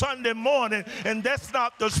on Sunday morning, and that's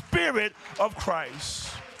not the spirit of Christ.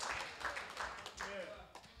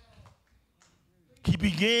 He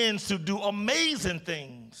begins to do amazing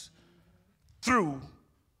things through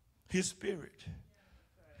his spirit.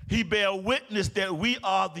 He bear witness that we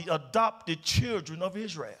are the adopted children of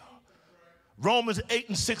Israel. Romans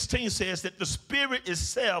 8:16 says that the Spirit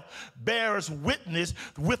itself bears witness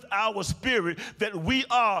with our spirit that we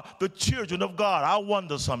are the children of God. I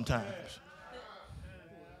wonder sometimes.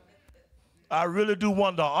 I really do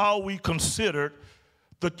wonder, are we considered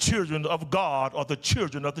the children of God or the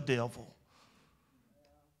children of the devil?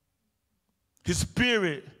 His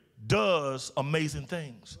Spirit does amazing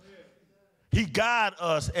things. He guides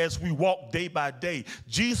us as we walk day by day.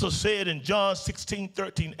 Jesus said in John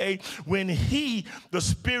 16:13a, when he, the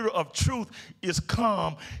Spirit of truth, is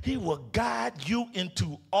come, he will guide you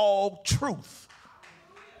into all truth.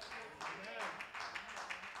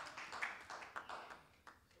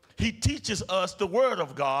 He teaches us the word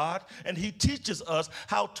of God, and he teaches us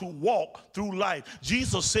how to walk through life.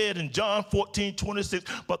 Jesus said in John 14:26,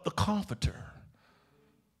 but the Comforter,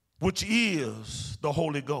 which is the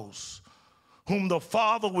Holy Ghost, whom the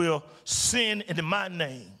Father will send in my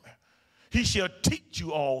name, he shall teach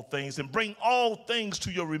you all things and bring all things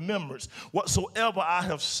to your remembrance, whatsoever I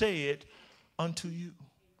have said unto you.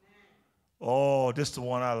 Oh, this is the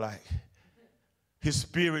one I like. His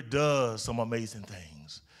Spirit does some amazing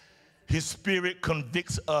things. His Spirit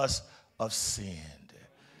convicts us of sin.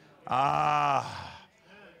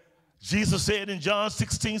 Jesus said in John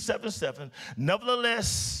 16:7,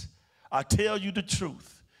 nevertheless, I tell you the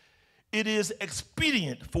truth. It is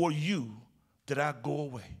expedient for you that I go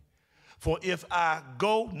away. For if I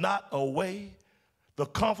go not away, the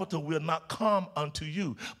Comforter will not come unto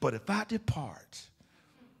you. But if I depart,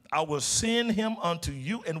 I will send him unto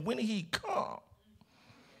you. And when he come,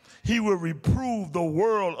 he will reprove the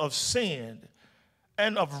world of sin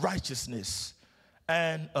and of righteousness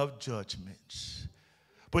and of judgments.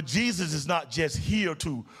 But Jesus is not just here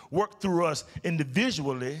to work through us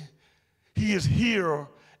individually. He is here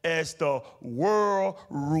as the world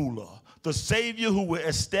ruler, the Savior who will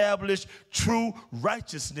establish true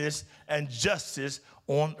righteousness and justice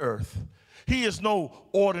on earth. He is no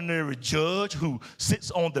ordinary judge who sits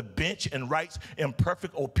on the bench and writes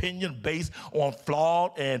imperfect opinion based on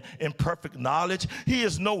flawed and imperfect knowledge. He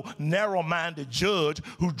is no narrow-minded judge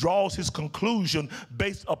who draws his conclusion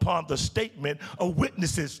based upon the statement of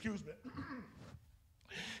witnesses.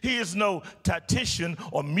 He is no tactician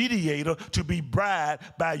or mediator to be bribed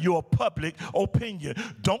by your public opinion.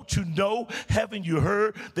 Don't you know, haven't you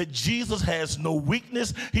heard that Jesus has no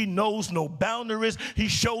weakness? He knows no boundaries. He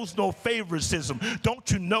shows no favoritism. Don't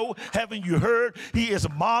you know, haven't you heard, he is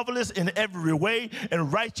marvelous in every way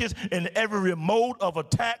and righteous in every mode of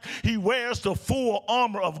attack. He wears the full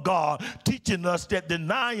armor of God, teaching us that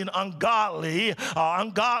denying ungodliness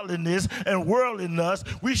and worldliness,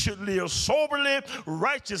 we should live soberly,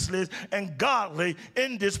 righteously, and godly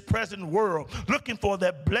in this present world, looking for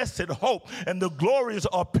that blessed hope and the glorious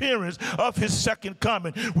appearance of his second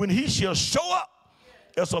coming, when he shall show up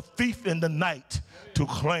as a thief in the night to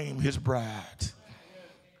claim his bride.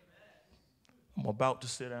 I'm about to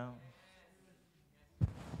sit down.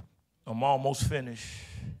 I'm almost finished.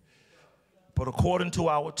 But according to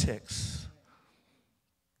our text,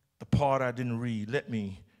 the part I didn't read, let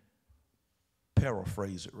me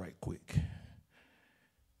paraphrase it right quick.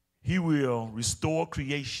 He will restore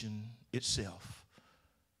creation itself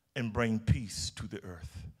and bring peace to the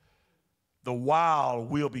earth. The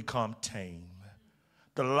wild will become tame.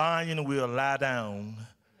 The lion will lie down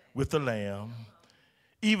with the lamb.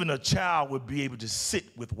 Even a child will be able to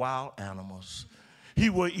sit with wild animals. He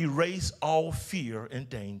will erase all fear and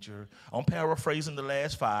danger. I'm paraphrasing the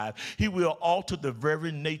last 5. He will alter the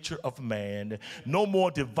very nature of man. No more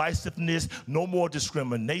divisiveness, no more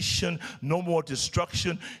discrimination, no more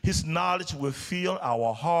destruction. His knowledge will fill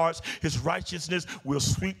our hearts. His righteousness will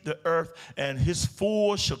sweep the earth, and his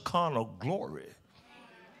full Shekinah glory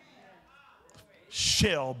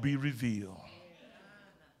shall be revealed.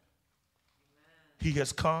 He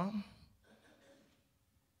has come.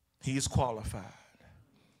 He is qualified.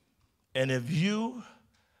 And if you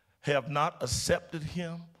have not accepted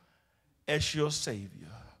him as your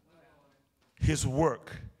Savior, his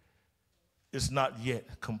work is not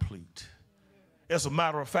yet complete. As a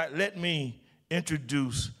matter of fact, let me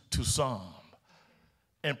introduce to some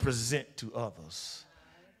and present to others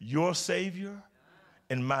your Savior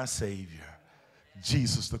and my Savior,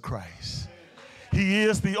 Jesus the Christ. He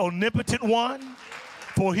is the omnipotent one,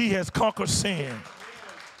 for he has conquered sin.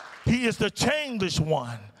 He is the changeless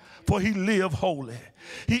one, for he lived holy.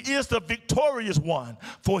 He is the victorious one,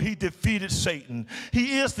 for he defeated Satan.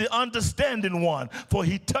 He is the understanding one, for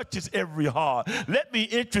he touches every heart. Let me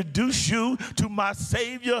introduce you to my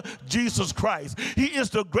Savior, Jesus Christ. He is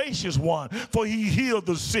the gracious one, for he healed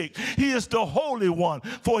the sick. He is the holy one,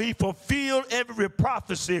 for he fulfilled every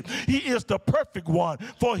prophecy. He is the perfect one,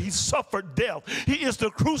 for he suffered death. He is the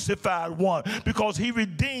crucified one, because he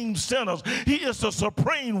redeemed sinners. He is the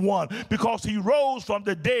supreme one, because he rose from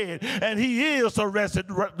the dead, and he is the resurrected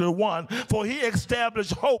one, for he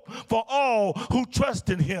established hope for all who trust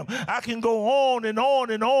in him. I can go on and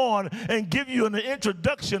on and on and give you an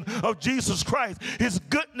introduction of Jesus Christ. His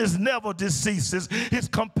goodness never ceases. His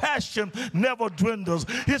compassion never dwindles.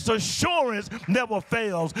 His assurance never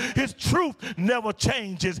fails. His truth never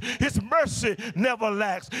changes. His mercy never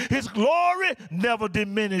lacks. His glory never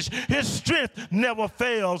diminishes. His strength never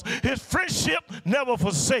fails. His friendship never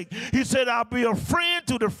forsakes. He said, I'll be a friend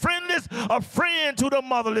to the friendless, a friend to the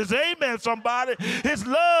motherless. Amen, somebody. His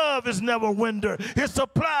love is never withered. His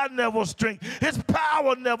supply never shrinks. His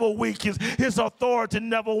power never weakens. His authority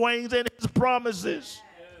never wanes. And his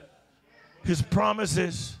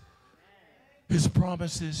promises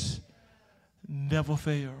never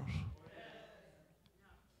fail.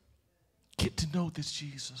 Get to know this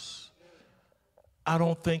Jesus. I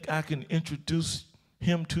don't think I can introduce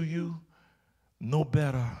him to you no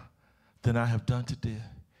better than I have done today.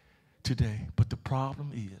 But the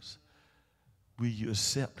problem is, will you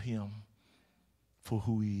accept him for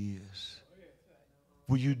who he is?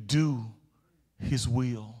 Will you do his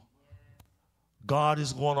will? God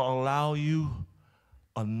is going to allow you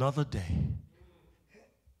another day.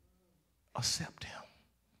 Accept him.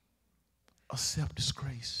 Accept his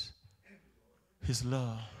grace, his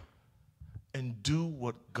love, and do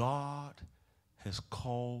what God has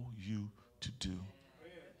called you to do.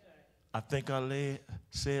 I think I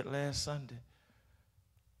said last Sunday,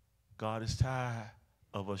 God is tired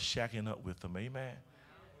of us shacking up with him. Amen.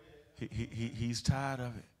 He's tired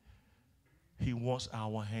of it. He wants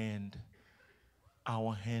our hand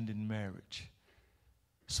in marriage,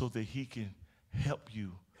 so that he can help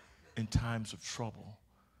you in times of trouble,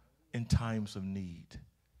 in times of need.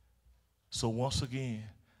 So once again,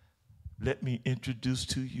 let me introduce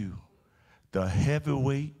to you the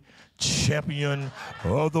heavyweight champion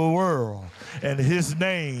of the world, and his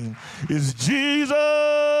name is Jesus.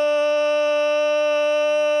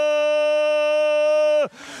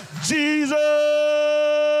 Jesus.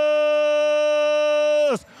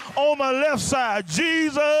 On my left side,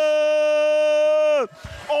 Jesus.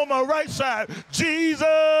 On my right side, Jesus.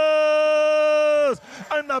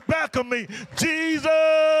 In the back of me, Jesus.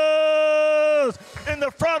 In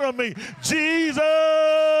the front of me, Jesus.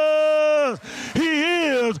 He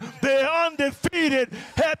is the undefeated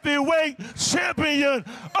heavyweight champion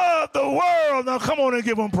of the world. Now come on and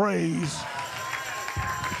give him praise.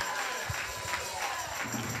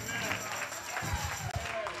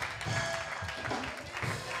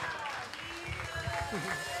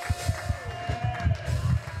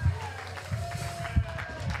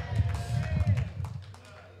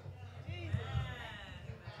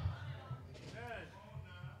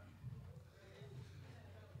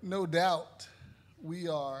 No doubt we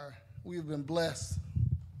have been blessed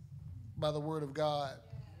by the word of God.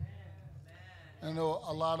 I know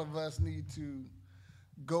a lot of us need to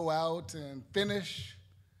go out and finish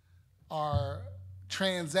our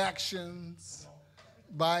transactions,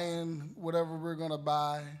 buying whatever we're going to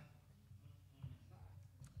buy.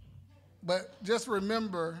 But just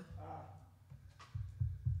remember,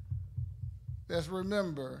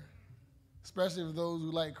 especially for those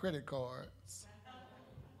who like credit cards,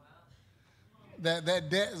 that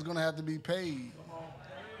debt is going to have to be paid.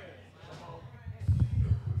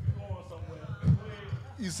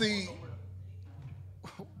 You see,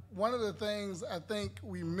 one of the things I think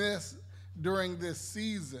we missed during this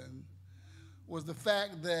season was the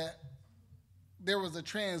fact that there was a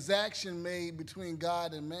transaction made between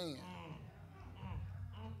God and man.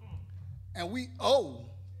 And we owe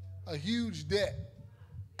a huge debt.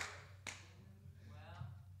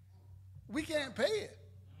 We can't pay it.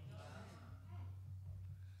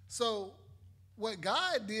 So what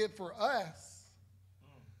God did for us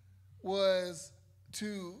was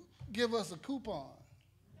to give us a coupon.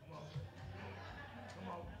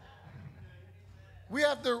 We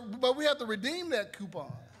have to redeem that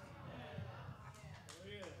coupon.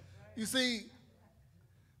 You see,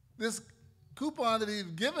 this coupon that he's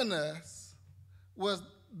given us was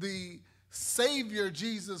the Savior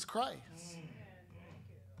Jesus Christ.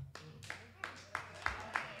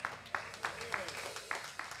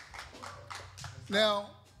 Now,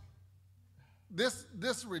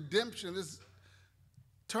 this redemption, this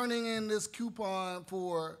turning in this coupon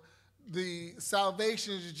for the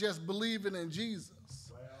salvation is just believing in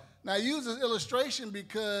Jesus. Now I use this illustration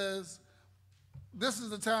because this is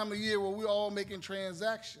the time of year where we're all making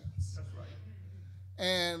transactions. That's right.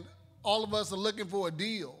 And all of us are looking for a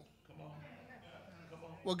deal. Come on.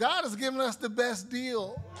 Well, God has given us the best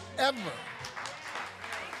deal ever.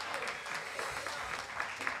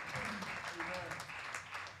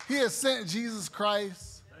 He has sent Jesus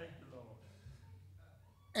Christ. Thank you, Lord.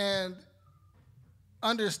 And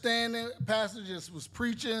understanding, Pastor just was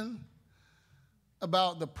preaching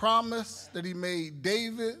about the promise that he made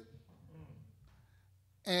David.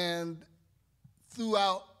 And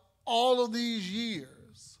throughout all of these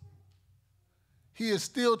years, he is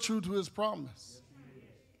still true to his promise. Yes, he is.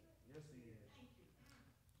 Yes, he is.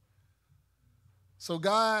 So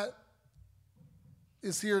God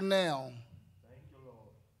is here now. Thank you, Lord.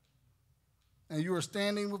 And you are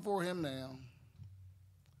standing before him now.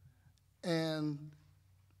 And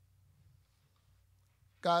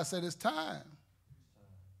God said, it's time.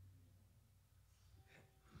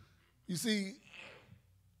 You see,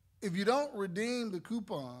 if you don't redeem the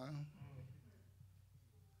coupon,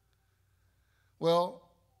 well,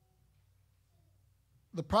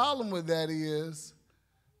 the problem with that is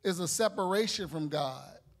a separation from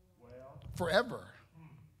God forever.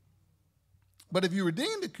 But if you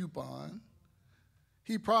redeem the coupon,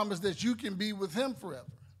 he promised that you can be with him forever,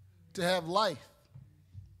 to have life.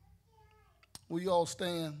 Will you all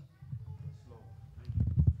stand?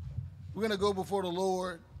 We're going to go before the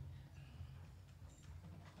Lord.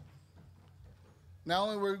 Not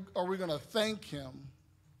only are we going to thank him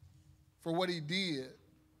for what he did,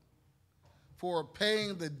 for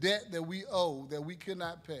paying the debt that we owe, that we could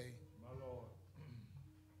not pay. My Lord.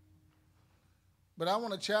 But I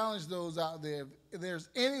want to challenge those out there. If there's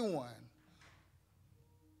anyone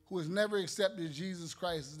who has never accepted Jesus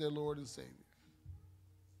Christ as their Lord and Savior,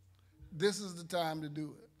 this is the time to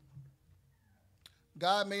do it.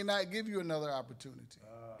 God may not give you another opportunity.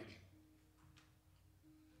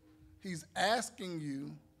 He's asking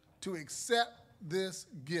you to accept this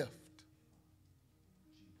gift.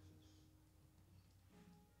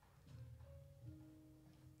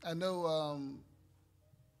 I know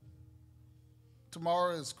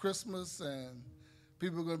tomorrow is Christmas and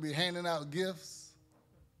people are going to be handing out gifts.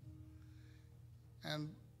 And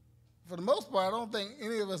for the most part, I don't think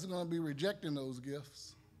any of us are going to be rejecting those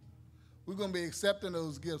gifts. We're going to be accepting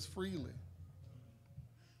those gifts freely.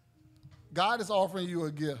 God is offering you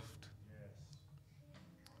a gift.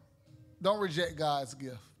 Don't reject God's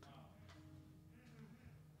gift.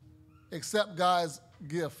 Accept God's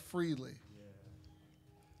gift freely.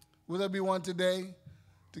 Will there be one today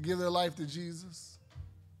to give their life to Jesus?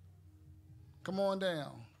 Come on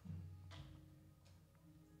down.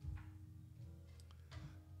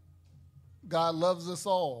 God loves us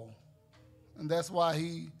all, and that's why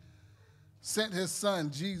he sent his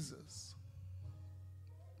son, Jesus.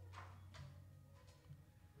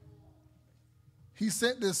 He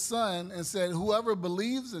sent this son and said, whoever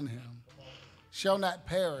believes in him shall not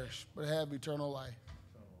perish, but have eternal life.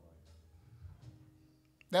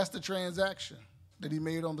 That's the transaction that he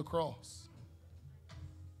made on the cross.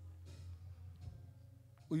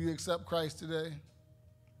 Will you accept Christ today?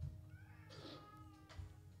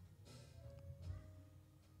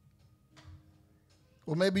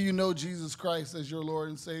 Or maybe you know Jesus Christ as your Lord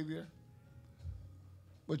and Savior,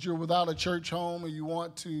 but you're without a church home and you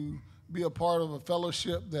want to be a part of a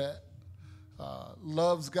fellowship that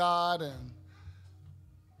loves God and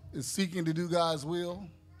is seeking to do God's will.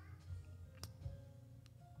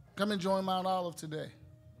 Come and join Mount Olive today.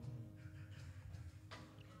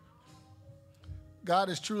 God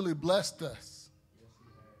has truly blessed us.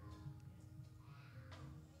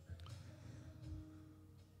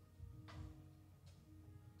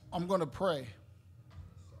 I'm going to pray.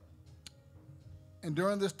 And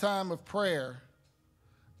during this time of prayer,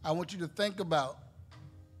 I want you to think about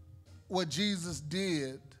what Jesus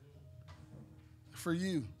did for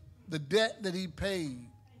you, the debt that he paid.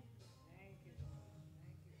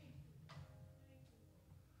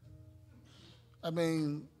 I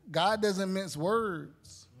mean, God doesn't mince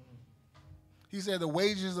words. He said the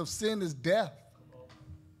wages of sin is death.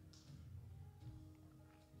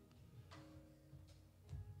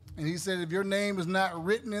 And he said if your name is not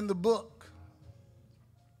written in the book,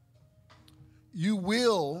 you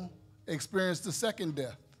will experience the second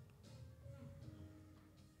death.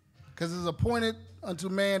 Because it's appointed unto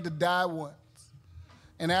man to die once,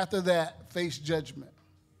 and after that, face judgment.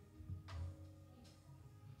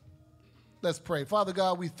 Let's pray. Father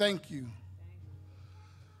God, we thank you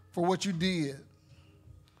for what you did.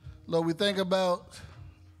 Lord, we think about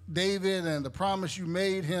David and the promise you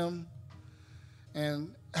made him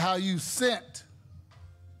and how you sent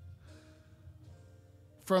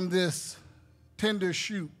from this tender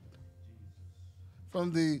shoot,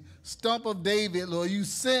 from the stump of David, Lord, you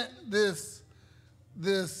sent this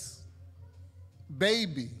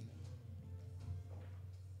baby.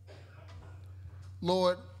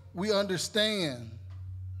 Lord, we understand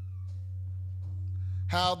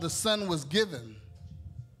how the son was given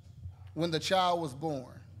when the child was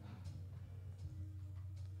born.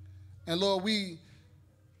 And Lord, we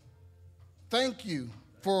thank you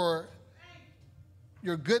for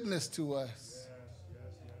your goodness to us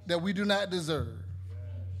that we do not deserve.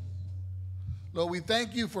 Lord, we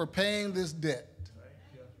thank you for paying this debt.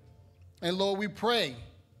 And Lord, we pray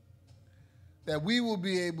that we will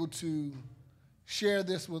be able to share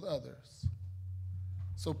this with others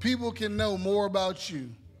so people can know more about you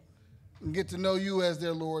and get to know you as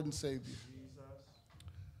their Lord and Savior.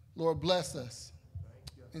 Lord, bless us.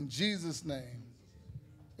 In Jesus' name,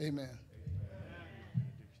 amen.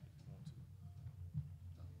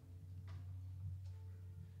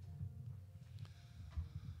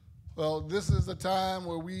 Well, this is a time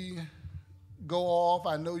where we go off.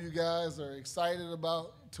 I know you guys are excited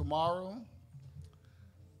about tomorrow,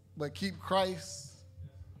 but keep Christ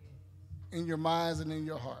in your minds and in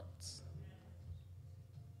your hearts.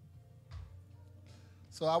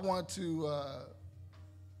 So I want to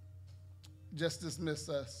just dismiss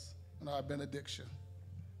us in our benediction.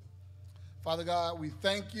 Father God, we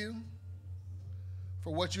thank you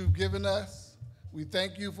for what you've given us. We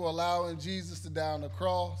thank you for allowing Jesus to die on the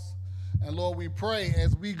cross. And Lord, we pray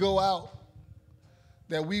as we go out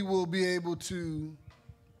that we will be able to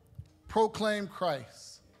proclaim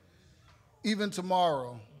Christ even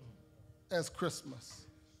tomorrow as Christmas.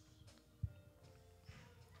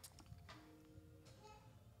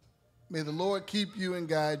 May the Lord keep you and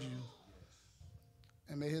guide you,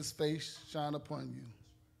 and may his face shine upon you.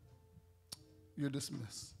 You're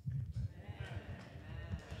dismissed.